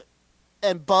Armstrong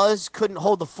and Buzz couldn't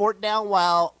hold the fort down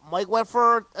while Mike went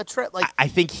for a trip? Like, I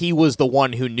think he was the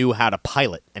one who knew how to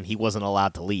pilot, and he wasn't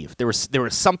allowed to leave. There was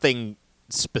something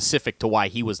specific to why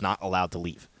he was not allowed to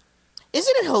leave.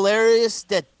 isn't it hilarious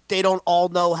that they don't all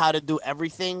know how to do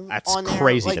everything. That's on there.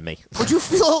 crazy Like, to me. Wouldn't you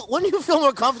feel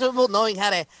more comfortable knowing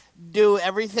how to do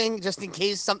everything just in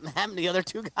case something happened to the other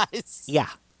two guys? Yeah.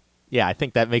 Yeah, I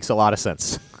think that makes a lot of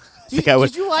sense. Did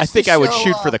you watch I would the show,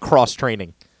 shoot for the cross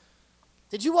training.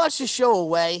 Did you watch the show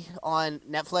Away on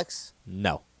Netflix?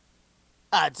 No.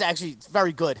 It's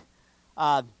very good.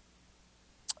 It's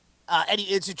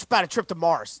about a trip to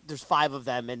Mars. There's 5 of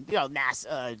them, and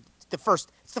NASA.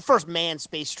 It's the first manned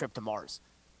space trip to Mars.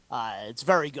 It's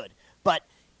very good, but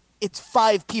it's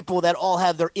 5 people that all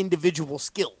have their individual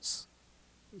skills.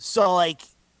 So, like,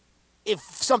 if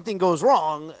something goes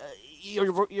wrong,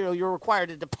 you're required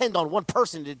to depend on one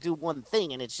person to do one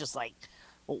thing, and it's just like,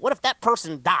 well, what if that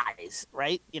person dies?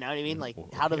 Right? You know what I mean? Like,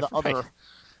 how do the other?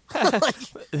 Like,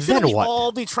 then we what?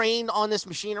 all be trained on this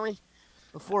machinery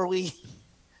before we?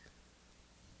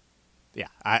 Yeah,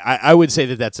 I would say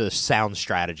that that's a sound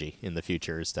strategy in the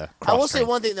future is to cross-train. I will say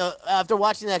one thing, though. After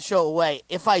watching that show Away,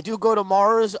 if I do go to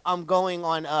Mars, I'm going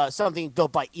on something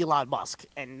built by Elon Musk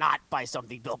and not by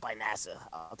something built by NASA.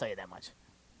 I'll tell you that much.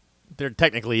 There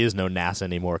technically is no NASA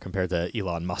anymore compared to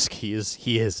Elon Musk. He is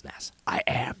NASA. I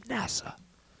am NASA.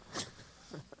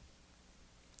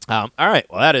 All right.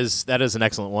 Well, that is an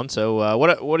excellent one. So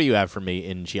what do you have for me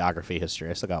in geography history?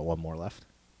 I still got one more left.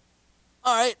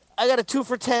 All right. I got a 2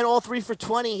 for 10, all 3 for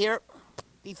 20 here.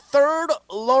 The 3rd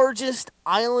largest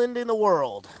island in the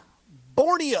world,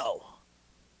 Borneo,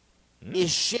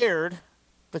 is shared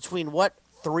between what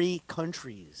 3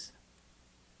 countries?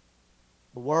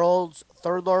 The world's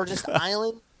 3rd largest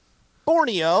island,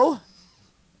 Borneo,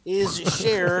 is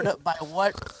shared by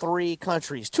what 3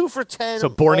 countries? 2 for 10. So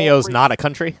Borneo's not a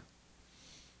country?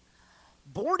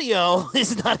 Borneo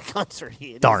is not a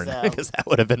country. Darn, because that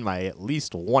would have been my at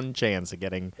least one chance of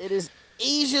getting. It is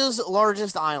Asia's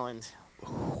largest island.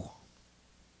 Ooh.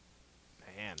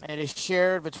 Man. And it is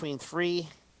shared between 3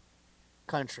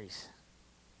 countries.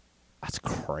 That's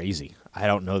crazy. I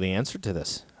don't know the answer to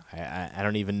this. I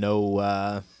don't even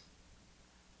know.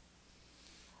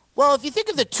 Well, if you think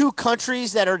of the 2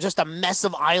 countries that are just a mess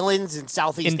of islands in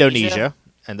Southeast Indonesia Asia,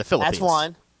 and the Philippines. that's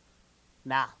one.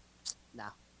 Nah.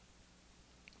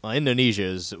 Well,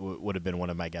 Indonesia would have been one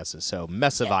of my guesses. So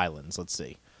mess of islands. Let's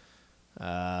see.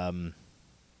 What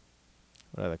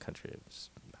other country?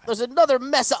 There's another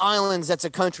mess of islands that's a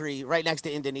country right next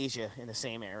to Indonesia in the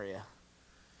same area.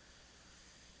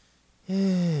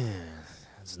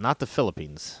 It's not the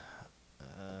Philippines.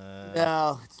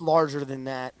 No, it's larger than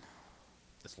that.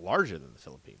 It's larger than the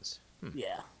Philippines.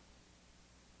 Yeah.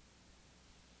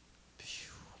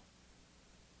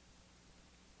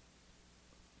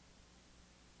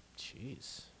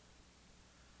 Jeez.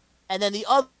 And then the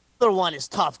other one is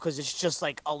tough because it's just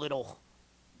like a little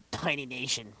tiny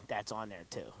nation that's on there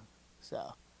too.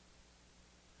 So,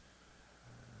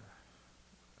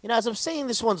 as I'm saying,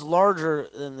 this one's larger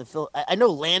than the Philippines. I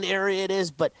know land area it is,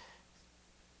 but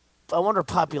I wonder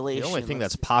population. The only thing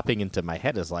that's popping into my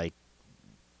head is like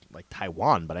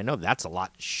Taiwan, but I know that's a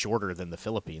lot shorter than the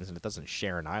Philippines, and it doesn't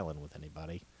share an island with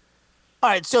anybody. All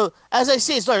right, so as I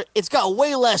say, it's got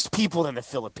way less people than the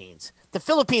Philippines. The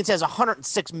Philippines has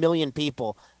 106 million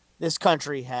people. This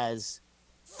country has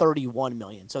 31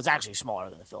 million, so it's actually smaller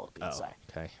than the Philippines. Oh,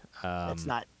 okay. It's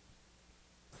not.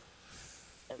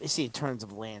 Let me see in terms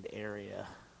of land area.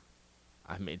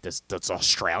 I mean, does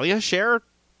Australia share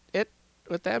it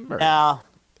with them? Or? No.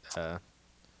 Uh,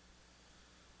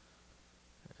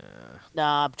 No,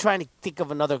 I'm trying to think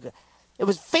of another. It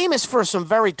was famous for some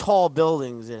very tall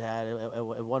buildings it had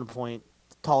at one point.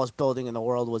 The tallest building in the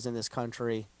world was in this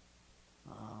country.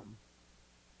 I'm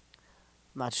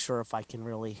not sure if I can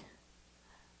really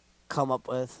come up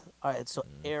with. All right, so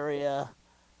area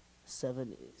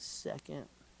 72nd.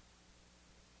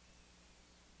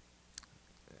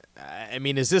 I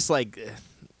mean, is this like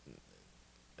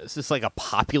a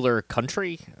popular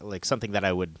country? Like something that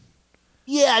I would...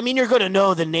 Yeah, I mean, you're going to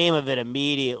know the name of it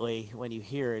immediately when you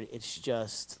hear it. It's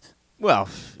just... Well,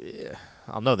 yeah,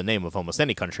 I'll know the name of almost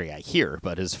any country I hear,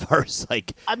 but as far as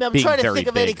like I'm being trying to very think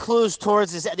of big, any clues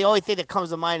towards this. The only thing that comes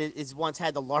to mind is once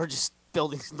had the largest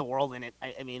buildings in the world in it.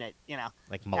 I mean,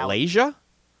 like Malaysia?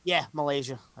 Yeah,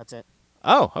 Malaysia. That's it.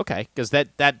 Oh, okay. Because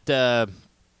that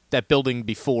building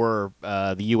before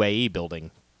the UAE building,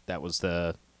 that was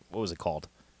what was it called?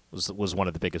 Was one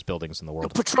of the biggest buildings in the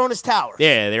world. Petronas Towers.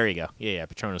 Yeah, there you go. Yeah,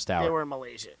 Petronas Tower. They were in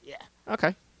Malaysia. Yeah.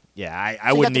 Okay. Yeah,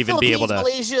 I wouldn't even be able to.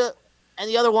 Malaysia, and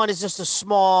the other one is just a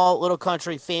small little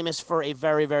country famous for a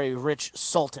very, very rich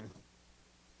sultan.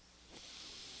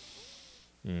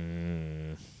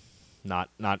 Not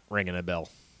ringing a bell.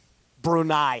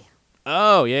 Brunei.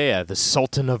 Oh, yeah, the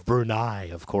Sultan of Brunei,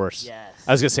 of course. Yes.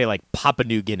 I was going to say like Papua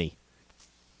New Guinea.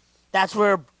 That's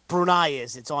where Brunei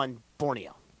is. It's on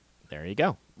Borneo. There you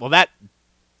go. Well, that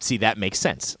makes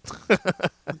sense.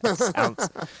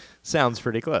 Sounds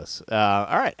pretty close.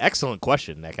 All right, excellent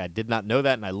question, Nick. I did not know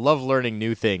that, and I love learning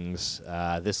new things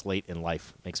this late in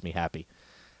life. Makes me happy.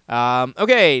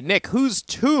 Okay, Nick, whose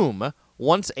tomb,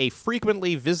 once a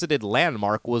frequently visited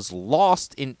landmark, was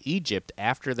lost in Egypt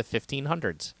after the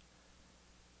 1500s?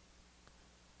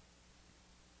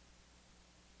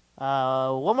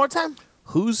 One more time?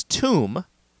 Whose tomb,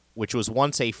 which was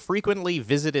once a frequently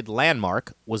visited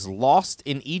landmark, was lost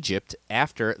in Egypt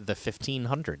after the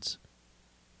 1500s?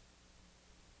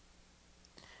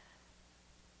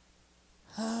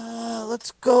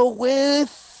 Let's go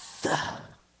with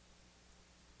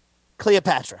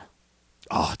Cleopatra.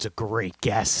 Oh, it's a great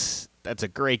guess. That's a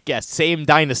great guess. Same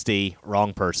dynasty,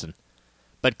 wrong person.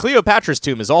 But Cleopatra's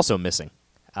tomb is also missing.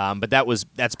 But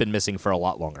that's been missing for a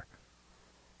lot longer.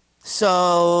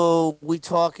 So we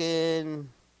talking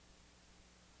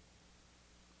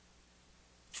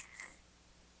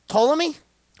Ptolemy?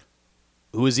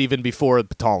 Who was even before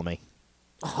Ptolemy?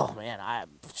 Oh man,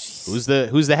 Who's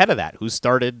the head of that? Who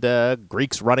started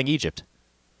Greeks running Egypt?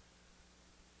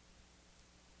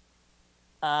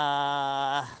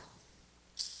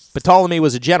 Ptolemy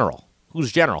was a general.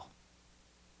 Who's general?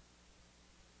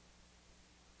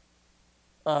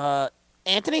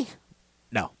 Anthony?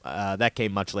 No, that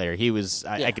came much later. He was.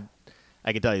 I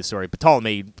could tell you the story.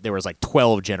 Ptolemy. There was like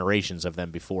 12 generations of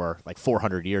them before, like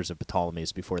 400 years of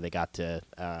Ptolemies before they got to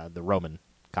the Roman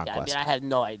conquest. Yeah, I had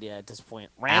no idea at this point.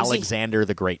 Ramsey? Alexander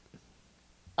the Great.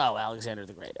 Oh, Alexander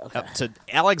the Great. Okay. So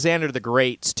Alexander the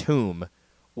Great's tomb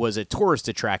was a tourist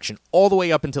attraction all the way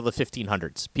up until the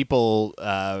 1500s. People,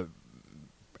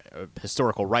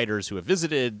 historical writers who have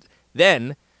visited,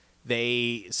 then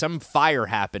some fire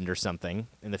happened or something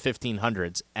in the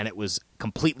 1500s, and it was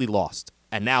completely lost.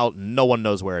 And now no one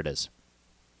knows where it is.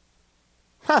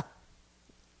 Huh.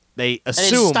 They And assume.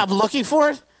 they just stopped looking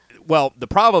for it? Well, the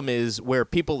problem is where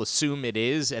people assume it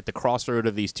is at the crossroad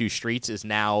of these two streets is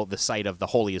now the site of the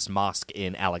holiest mosque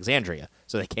in Alexandria,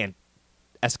 so they can't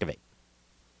excavate.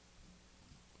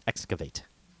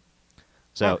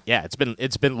 So yeah,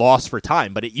 it's been lost for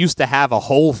time, but it used to have a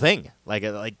whole thing,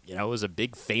 it was a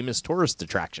big famous tourist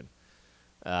attraction.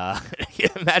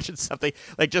 Imagine something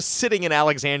like just sitting in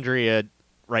Alexandria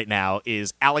right now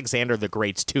is Alexander the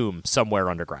Great's tomb somewhere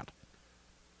underground.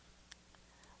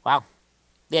 Wow.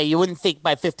 Yeah, you wouldn't think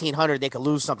by 1500 they could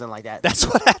lose something like that.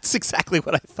 That's exactly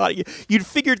what I thought. You'd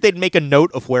figured they'd make a note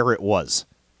of where it was.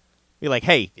 Be like,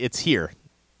 hey, it's here.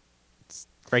 It's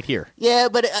right here. Yeah,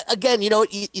 but again, you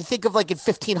think of like in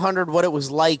 1500 what it was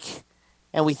like,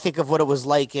 and we think of what it was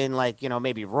like in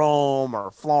maybe Rome or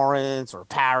Florence or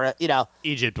Paris.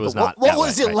 Egypt was not. What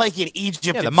was it like in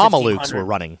Egypt? Yeah, in the Mamelukes 1500? were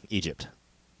running Egypt,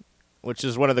 which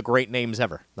is one of the great names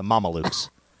ever. The Mamelukes.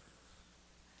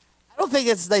 I don't think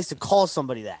it's nice to call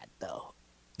somebody that, though.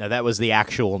 No, that was the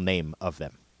actual name of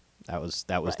them. That was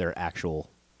Right. their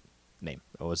actual name.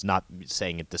 I was not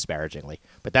saying it disparagingly,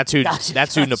 but that's who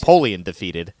Gotcha. Napoleon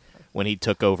defeated when he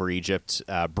took over Egypt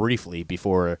briefly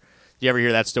before. Did you ever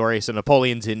hear that story? So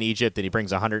Napoleon's in Egypt and he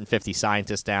brings 150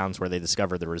 scientists down where they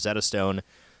discover the Rosetta Stone.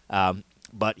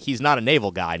 But he's not a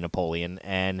naval guy, Napoleon,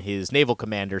 and his naval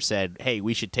commander said, hey,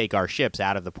 we should take our ships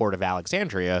out of the port of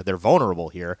Alexandria. They're vulnerable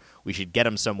here. We should get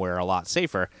them somewhere a lot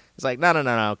safer. He's like,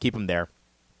 no, keep them there.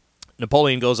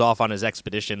 Napoleon goes off on his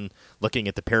expedition, looking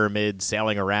at the pyramids,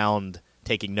 sailing around,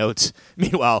 taking notes.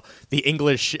 Meanwhile, the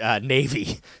English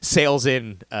Navy sails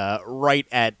in right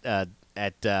at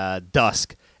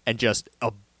dusk and just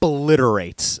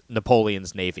obliterates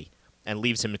Napoleon's navy and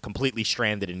leaves him completely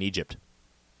stranded in Egypt.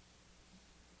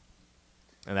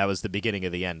 And that was the beginning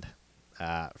of the end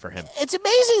for him. It's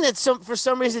amazing that for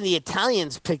some reason the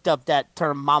Italians picked up that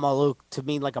term Mameluke to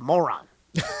mean like a moron.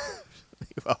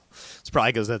 Well, it's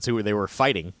probably because that's who they were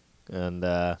fighting. And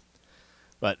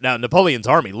but now Napoleon's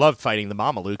army loved fighting the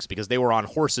Mamelukes because they were on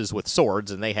horses with swords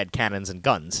and they had cannons and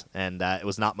guns, and it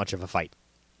was not much of a fight.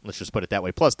 Let's just put it that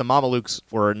way. Plus, the Mamelukes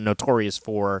were notorious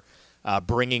for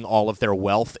bringing all of their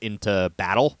wealth into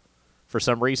battle for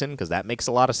some reason, because that makes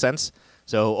a lot of sense.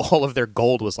 So all of their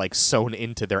gold was like sewn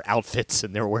into their outfits,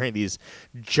 and they were wearing these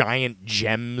giant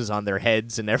gems on their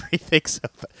heads and everything. So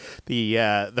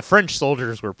the French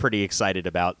soldiers were pretty excited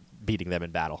about beating them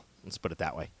in battle. Let's put it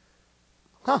that way.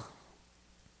 Huh.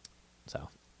 So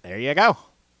there you go.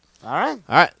 All right.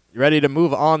 All right, you ready to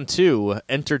move on to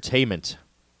entertainment?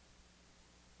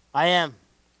 I am.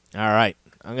 All right,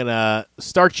 I'm gonna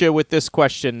start you with this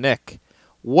question, Nick.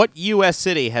 What U.S.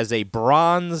 city has a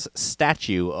bronze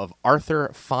statue of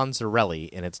Arthur Fonzarelli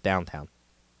in its downtown?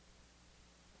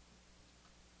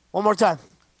 One more time.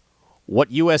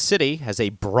 What U.S. city has a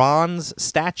bronze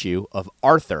statue of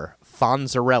Arthur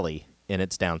Fonzarelli in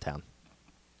its downtown?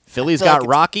 Philly's got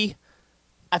Rocky.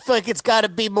 I feel like it's got to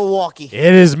be Milwaukee.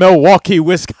 It is Milwaukee,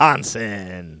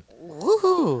 Wisconsin.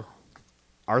 Woohoo!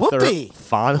 Arthur Whoopee.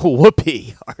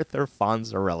 Whoopee. Arthur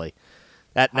Fonzarelli.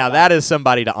 That is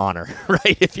somebody to honor,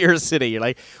 right? If you're a city, you're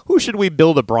like, who should we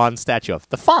build a bronze statue of?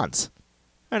 The Fonz.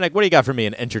 And like, what do you got for me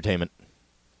in entertainment?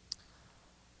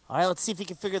 All right, let's see if you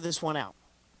can figure this one out.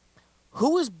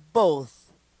 Who is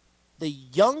both the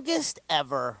youngest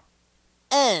ever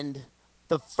and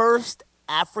the first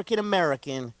African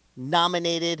American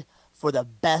nominated for the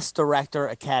Best Director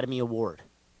Academy Award?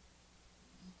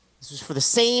 This was the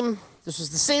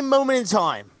same moment in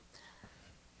time.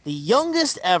 The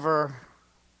youngest ever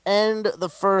and the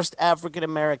first African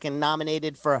American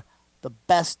nominated for the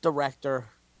Best Director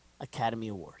Academy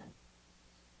Award.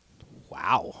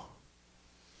 Wow.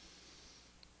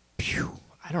 Phew.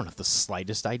 I don't have the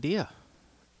slightest idea.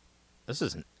 This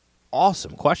is an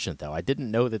awesome question, though. I didn't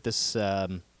know that this.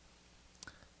 So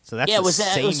that's it was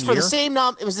for year? the same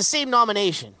it was the same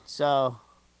nomination. So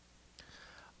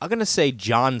I'm gonna say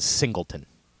John Singleton.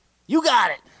 You got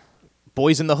it.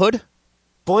 Boys in the Hood.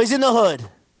 Boys in the Hood.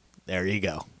 There you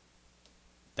go.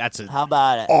 That's a How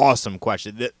about it? Awesome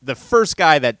question. The first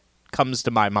guy that comes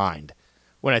to my mind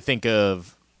when I think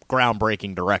of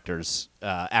groundbreaking directors,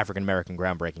 African American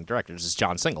groundbreaking directors, is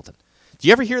John Singleton. Do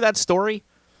you ever hear that story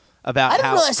about? I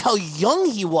didn't realize how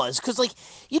young he was, because like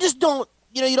you just don't,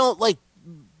 you don't like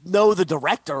know the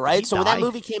director, right? So when that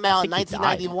movie came out in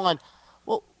 1991,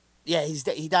 well, yeah,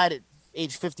 he died at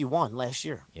age 51 last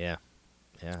year. Yeah,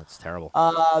 it's terrible.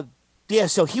 Yeah,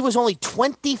 so he was only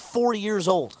 24 years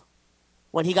old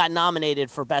when he got nominated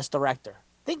for Best Director.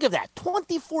 Think of that,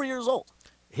 24 years old.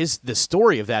 The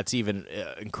story of that's even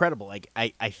incredible. Like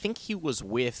I think he was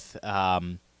with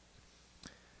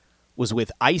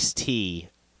Ice-T,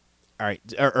 all right,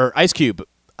 or Ice Cube,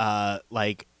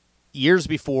 like years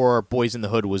before Boys in the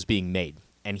Hood was being made,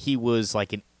 and he was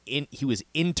like he was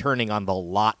interning on the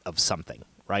lot of something,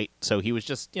 right? So he was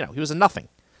just he was a nothing,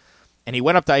 and he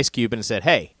went up to Ice Cube and said,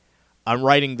 "Hey, I'm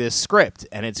writing this script,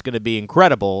 and it's going to be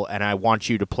incredible, and I want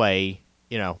you to play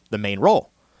the main role."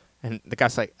 And the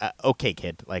guy's like, okay,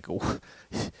 kid. Like,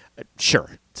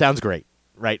 sure. Sounds great,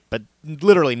 right? But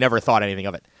literally never thought anything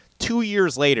of it. 2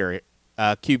 years later,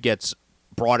 Cube gets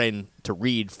brought in to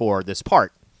read for this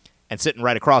part, and sitting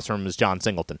right across from him is John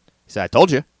Singleton. He said, I told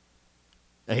you.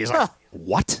 And he's like,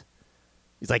 what?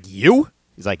 He's like, you?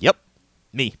 He's like, yep,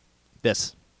 me,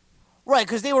 this. Right,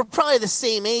 because they were probably the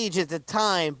same age at the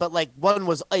time, but like one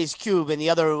was Ice Cube and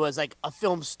the other was like a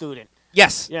film student.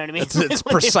 Yes. You know what I mean? It's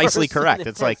precisely correct.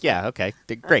 It's like, yeah, okay.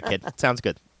 Great, kid. Sounds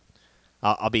good.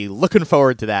 I'll be looking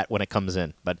forward to that when it comes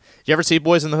in. But did you ever see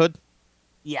Boys in the Hood?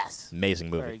 Yes. Amazing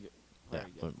movie. Very good.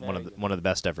 Very good. One of the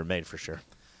best ever made, for sure.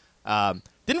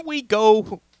 Didn't we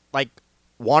go, like,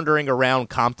 wandering around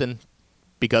Compton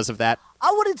because of that?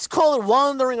 I wouldn't call it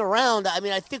wandering around. I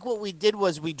mean, I think what we did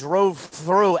was we drove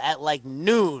through at like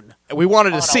noon. We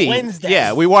wanted to see.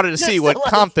 Yeah, we wanted to see what like,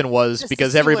 Compton was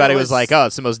because everybody was like, "Oh,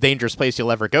 it's the most dangerous place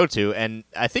you'll ever go to." And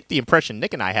I think the impression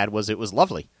Nick and I had was it was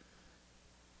lovely.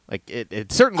 Like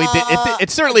it certainly did.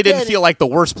 It certainly didn't feel like the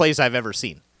worst place I've ever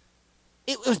seen.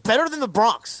 It was better than the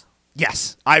Bronx.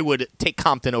 Yes, I would take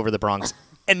Compton over the Bronx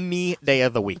any day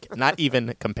of the week. Not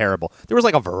even comparable. There was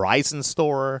like a Verizon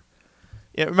store.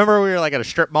 Yeah, remember we were like at a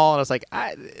strip mall, and I was like,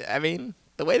 I mean,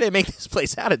 the way they make this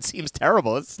place out, it seems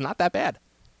terrible. It's not that bad.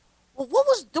 Well,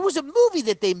 there was a movie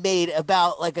that they made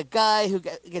about like a guy who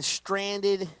gets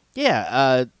stranded.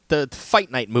 Yeah, the Fight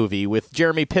Night movie with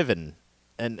Jeremy Piven,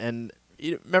 and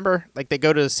you remember, like they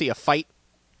go to see a fight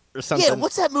or something. Yeah,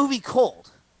 what's that movie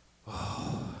called?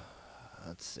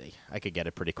 Let's see, I could get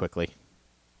it pretty quickly.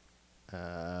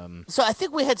 So I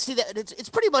think we had seen that. It's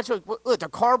pretty much like look, their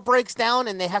car breaks down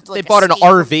and they have to like. They bought an escape.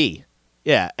 RV.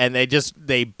 Yeah, and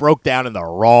they broke down in the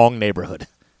wrong neighborhood.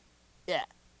 Yeah.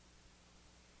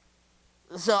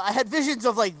 So I had visions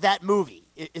of like that movie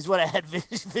is what I had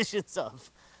visions of,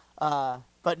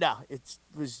 but no, it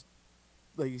was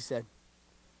like you said.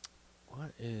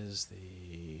 What is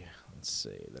let's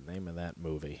see, the name of that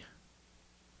movie?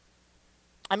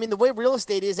 I mean, the way real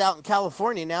estate is out in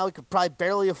California now, we could probably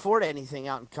barely afford anything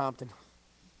out in Compton.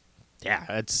 Yeah,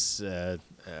 it's.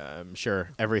 I'm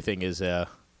sure everything is a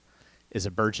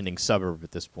burgeoning suburb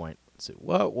at this point. Let's see,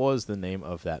 what was the name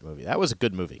of that movie? That was a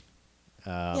good movie.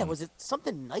 Yeah, was it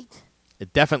something Night?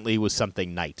 It definitely was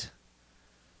something Night.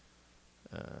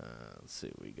 Let's see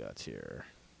what we got here.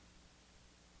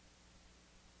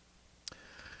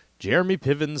 Jeremy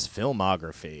Piven's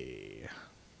filmography.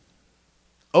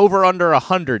 Over under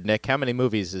 100, Nick. How many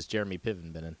movies has Jeremy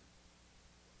Piven been in?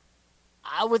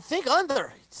 I would think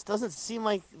under. It just doesn't seem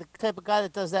like the type of guy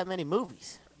that does that many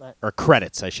movies. But Or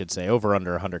credits, I should say. Over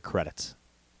under 100 credits.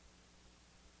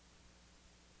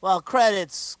 well,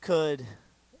 credits could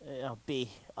be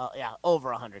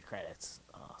over 100 credits.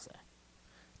 I'll say.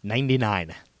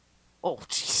 99. Oh,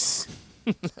 jeez.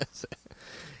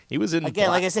 He was in Again,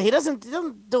 like I said, he doesn't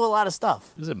do a lot of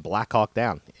stuff. He was in Black Hawk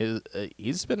Down.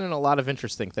 He's been in a lot of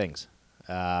interesting things.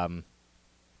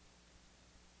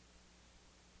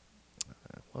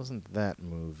 Wasn't that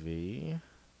movie?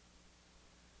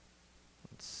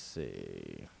 Let's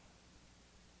see.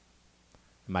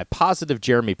 Am I positive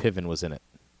Jeremy Piven was in it?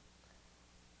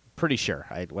 Pretty sure.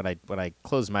 When I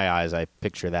close my eyes, I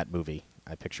picture that movie.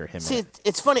 I picture him. See, in it.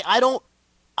 it's funny. I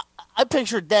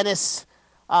picture Dennis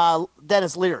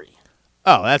Leary.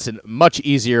 Oh, that's a much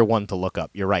easier one to look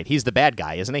up. You're right. He's the bad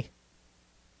guy, isn't he?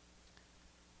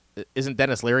 Isn't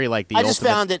Dennis Leary like the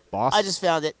ultimate boss? I just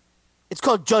found it. It's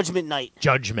called Judgment Night.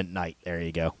 Judgment Night. There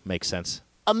you go. Makes sense.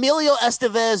 Emilio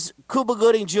Estevez, Cuba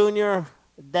Gooding Jr.,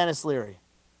 Dennis Leary.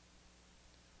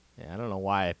 Yeah, I don't know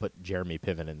why I put Jeremy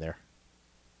Piven in there.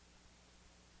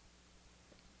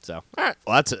 So, all right.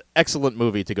 Well, that's an excellent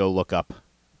movie to go look up.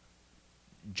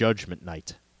 Judgment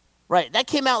Night. Right. That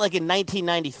came out like in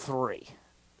 1993.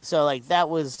 So, like, that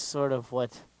was sort of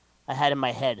what I had in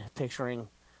my head, picturing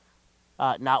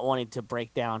not wanting to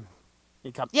break down.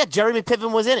 Yeah, Jeremy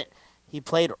Piven was in it. He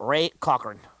played Ray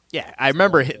Cochran. Yeah, I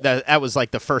remember that was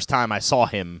like the first time I saw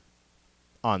him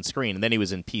on screen, and then he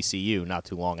was in PCU not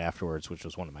too long afterwards, which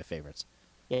was one of my favorites.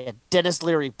 Yeah, Dennis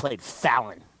Leary played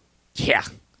Fallon. Yeah.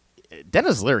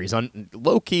 Dennis Leary's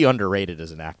low-key underrated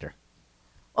as an actor.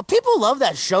 Well, people love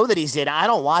that show that he's in. I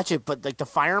don't watch it, but like the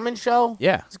Fireman Show?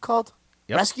 Yeah. What's it called?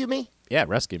 Yep. Rescue Me? Yeah,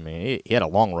 Rescue Me. He had a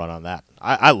long run on that.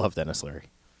 I love Dennis Leary.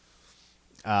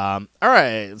 All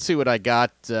right, let's see what I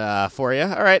got for you.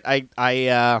 All right,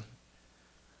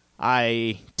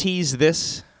 I teased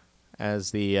this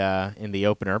as the in the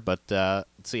opener, but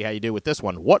let's see how you do with this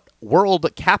one. What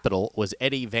world capital was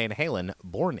Eddie Van Halen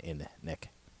born in, Nick?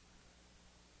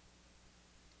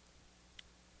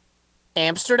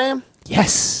 Amsterdam?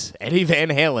 Yes, Eddie Van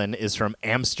Halen is from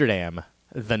Amsterdam,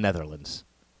 the Netherlands.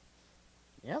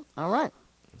 Yep, all right.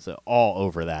 So all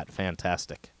over that.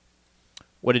 Fantastic.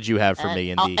 What did you have for me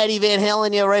in the Eddie Van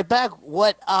Halen, you right back.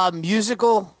 What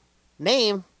musical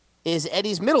name is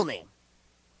Eddie's middle name?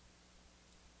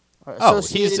 Oh,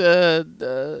 he's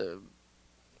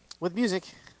with music.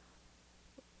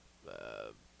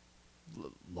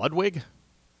 Ludwig,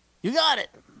 You got it.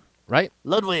 right?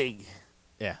 Ludwig.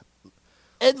 Yeah.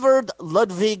 Edward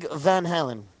Ludwig Van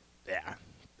Halen. Yeah.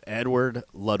 Edward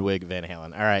Ludwig Van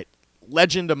Halen. All right.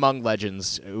 Legend among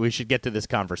legends. We should get to this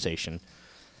conversation.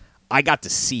 I got to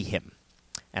see him.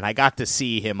 And I got to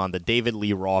see him on the David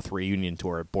Lee Roth reunion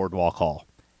tour at Boardwalk Hall.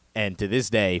 And to this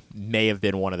day, may have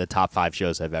been one of the top 5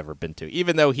 shows I've ever been to.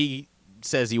 Even though he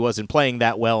says he wasn't playing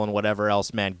that well and whatever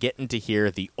else, man, getting to hear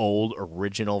the old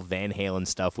original Van Halen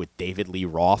stuff with David Lee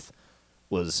Roth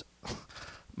was,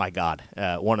 my God,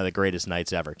 one of the greatest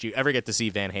nights ever. Did you ever get to see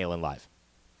Van Halen live?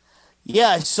 Yeah,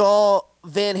 I saw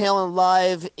Van Halen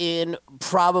live in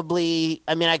probably,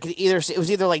 I mean, I could either say it was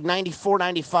either like 94,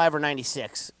 95, or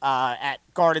 96 at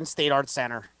Garden State Arts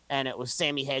Center, and it was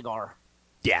Sammy Hagar.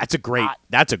 Yeah, that's a great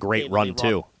David run Lee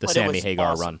too. Roth. The But it Sammy was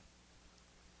Hagar awesome. run.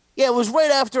 Yeah, it was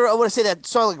right after, I want to say that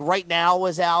song like Right Now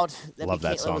was out. Love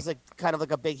that song. It was like kind of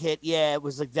like a big hit. Yeah, it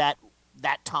was like that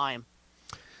time.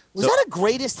 Was So- that a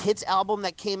greatest hits album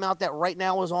that came out that Right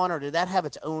Now was on, or did that have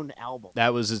its own album?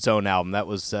 That was its own album. That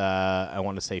was I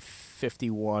want to say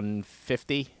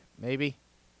 5150 maybe.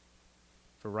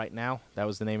 For Right Now, that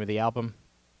was the name of the album.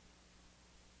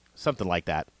 Something like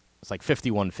that. It's like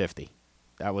 5150.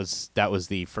 That was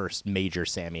the first major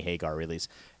Sammy Hagar release.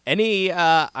 Any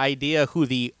idea who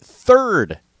the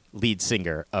third lead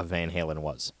singer of Van Halen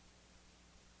was?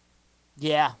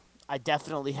 Yeah, I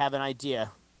definitely have an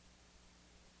idea.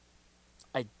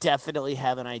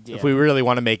 If we really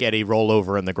want to make Eddie roll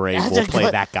over in the grave, we'll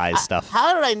play that guy's stuff.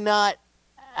 How did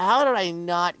I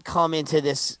not come into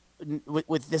this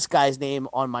with this guy's name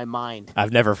on my mind?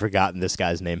 I've never forgotten this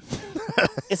guy's name.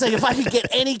 It's like if I could get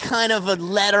any kind of a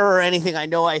letter or anything, I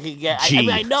know I could get. G. I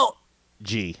mean, I know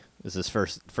G is his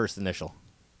first initial.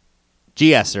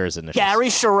 GS are his initials. Gary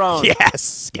Sharon.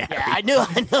 Yes, Gary. Yeah, I knew.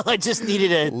 I just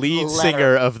needed a Lead letter.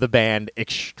 singer of the band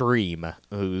Extreme,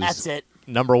 whose That's it.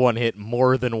 number one hit,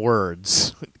 More Than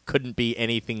Words, couldn't be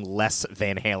anything less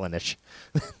Van Halen-ish.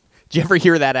 Did you ever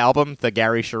hear that album, the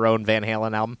Gary Sharon Van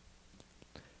Halen album?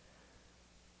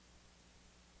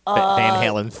 Van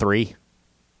Halen 3?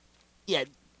 Yeah,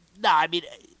 No, I mean,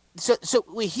 so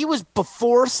wait, he was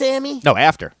before Sammy? No,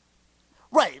 after.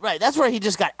 Right. That's where he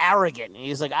just got arrogant.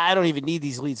 He's like, I don't even need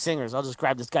these lead singers. I'll just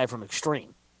grab this guy from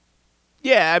Extreme.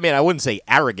 Yeah, I mean, I wouldn't say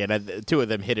arrogant. The two of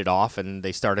them hit it off, and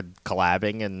they started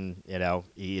collabing, and,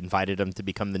 he invited him to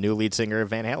become the new lead singer of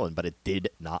Van Halen, but it did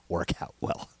not work out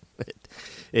well.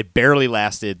 It barely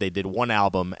lasted. They did one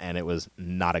album, and it was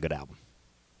not a good album.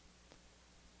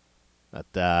 But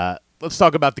let's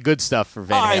talk about the good stuff for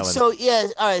Van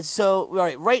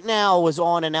Halen. Right Now was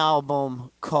on an album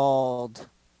called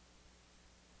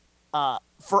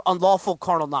For Unlawful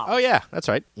Carnal Knowledge. Oh, yeah, that's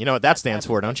right. You know what that stands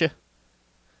for, don't you?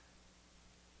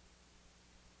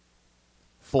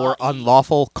 For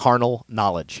Unlawful Carnal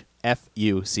Knowledge.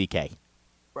 F-U-C-K.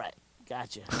 Right.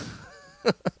 Gotcha.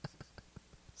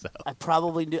 So. I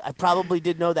probably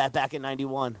did know that back in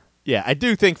 91. Yeah, I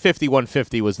do think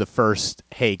 5150 was the first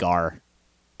Hagar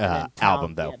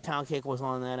album, though. Yeah, Pound Cake was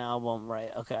on that album,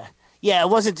 right? Okay. Yeah, it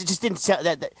wasn't. It just didn't sound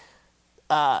that.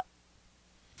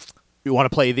 You want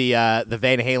to play the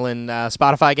Van Halen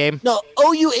Spotify game? No,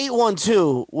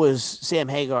 OU812 was Sam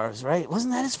Hagar's, right?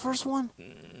 Wasn't that his first one?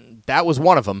 That was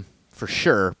one of them, for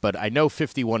sure. But I know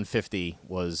 5150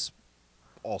 was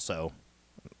also.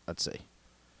 Let's see.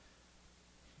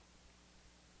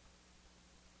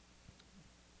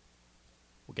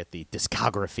 We'll get the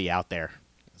discography out there.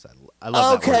 I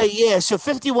love that word. Yeah. So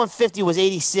 5150 was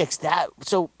 86.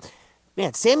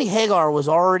 Man, Sammy Hagar was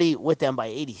already with them by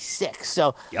 86.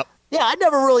 So yep. Yeah, I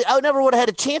never would have had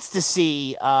a chance to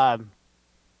see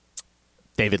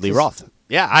David Lee Roth.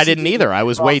 Yeah, I didn't either. I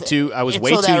was way too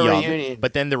young. Reunion.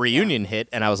 But then the reunion hit,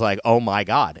 and I was like, "Oh my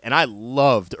god!" And I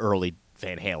loved early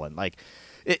Van Halen. Like,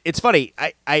 it's funny.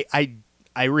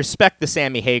 I respect the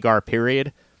Sammy Hagar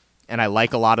period, and I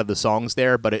like a lot of the songs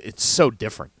there, but it's so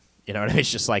different. You know,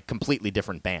 it's just like completely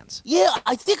different bands. Yeah,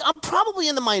 I think I'm probably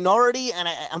in the minority, and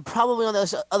I'm probably on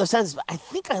the other side. But I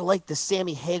think I like the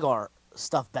Sammy Hagar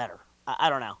stuff better. I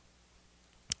don't know.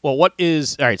 Well, all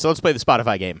right, so let's play the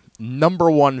Spotify game.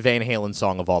 Number one Van Halen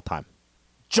song of all time.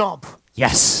 Jump.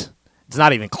 Yes. It's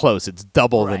not even close. It's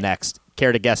double the next.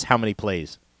 Care to guess how many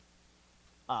plays?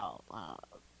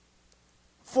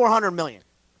 400 million.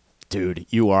 Dude,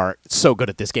 you are so good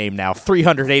at this game now.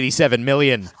 387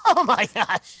 million. Oh, my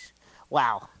gosh.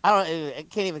 Wow. I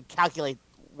can't even calculate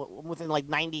within like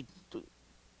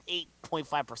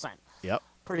 98.5%. Yep.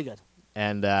 Pretty good.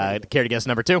 And care to guess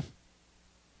number two?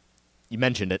 You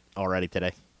mentioned it already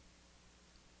today.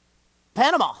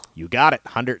 Panama. You got it.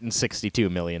 162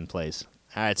 million plays.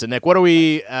 All right, so Nick, what do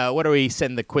we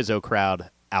send the Quizzo crowd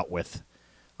out with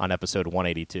on episode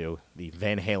 182, the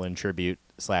Van Halen tribute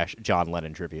 / John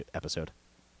Lennon tribute episode?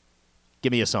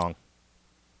 Give me a song.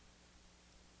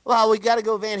 Well, we got to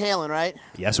go Van Halen, right?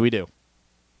 Yes, we do.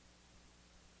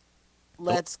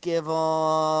 Let's give them...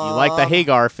 You like the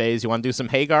Hagar phase. You want to do some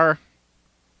Hagar?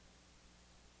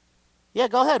 Yeah,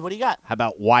 go ahead. What do you got? How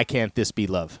about Why Can't This Be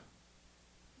Love?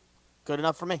 Good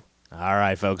enough for me. All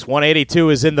right, folks.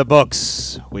 182 is in the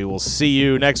books. We will see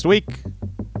you next week.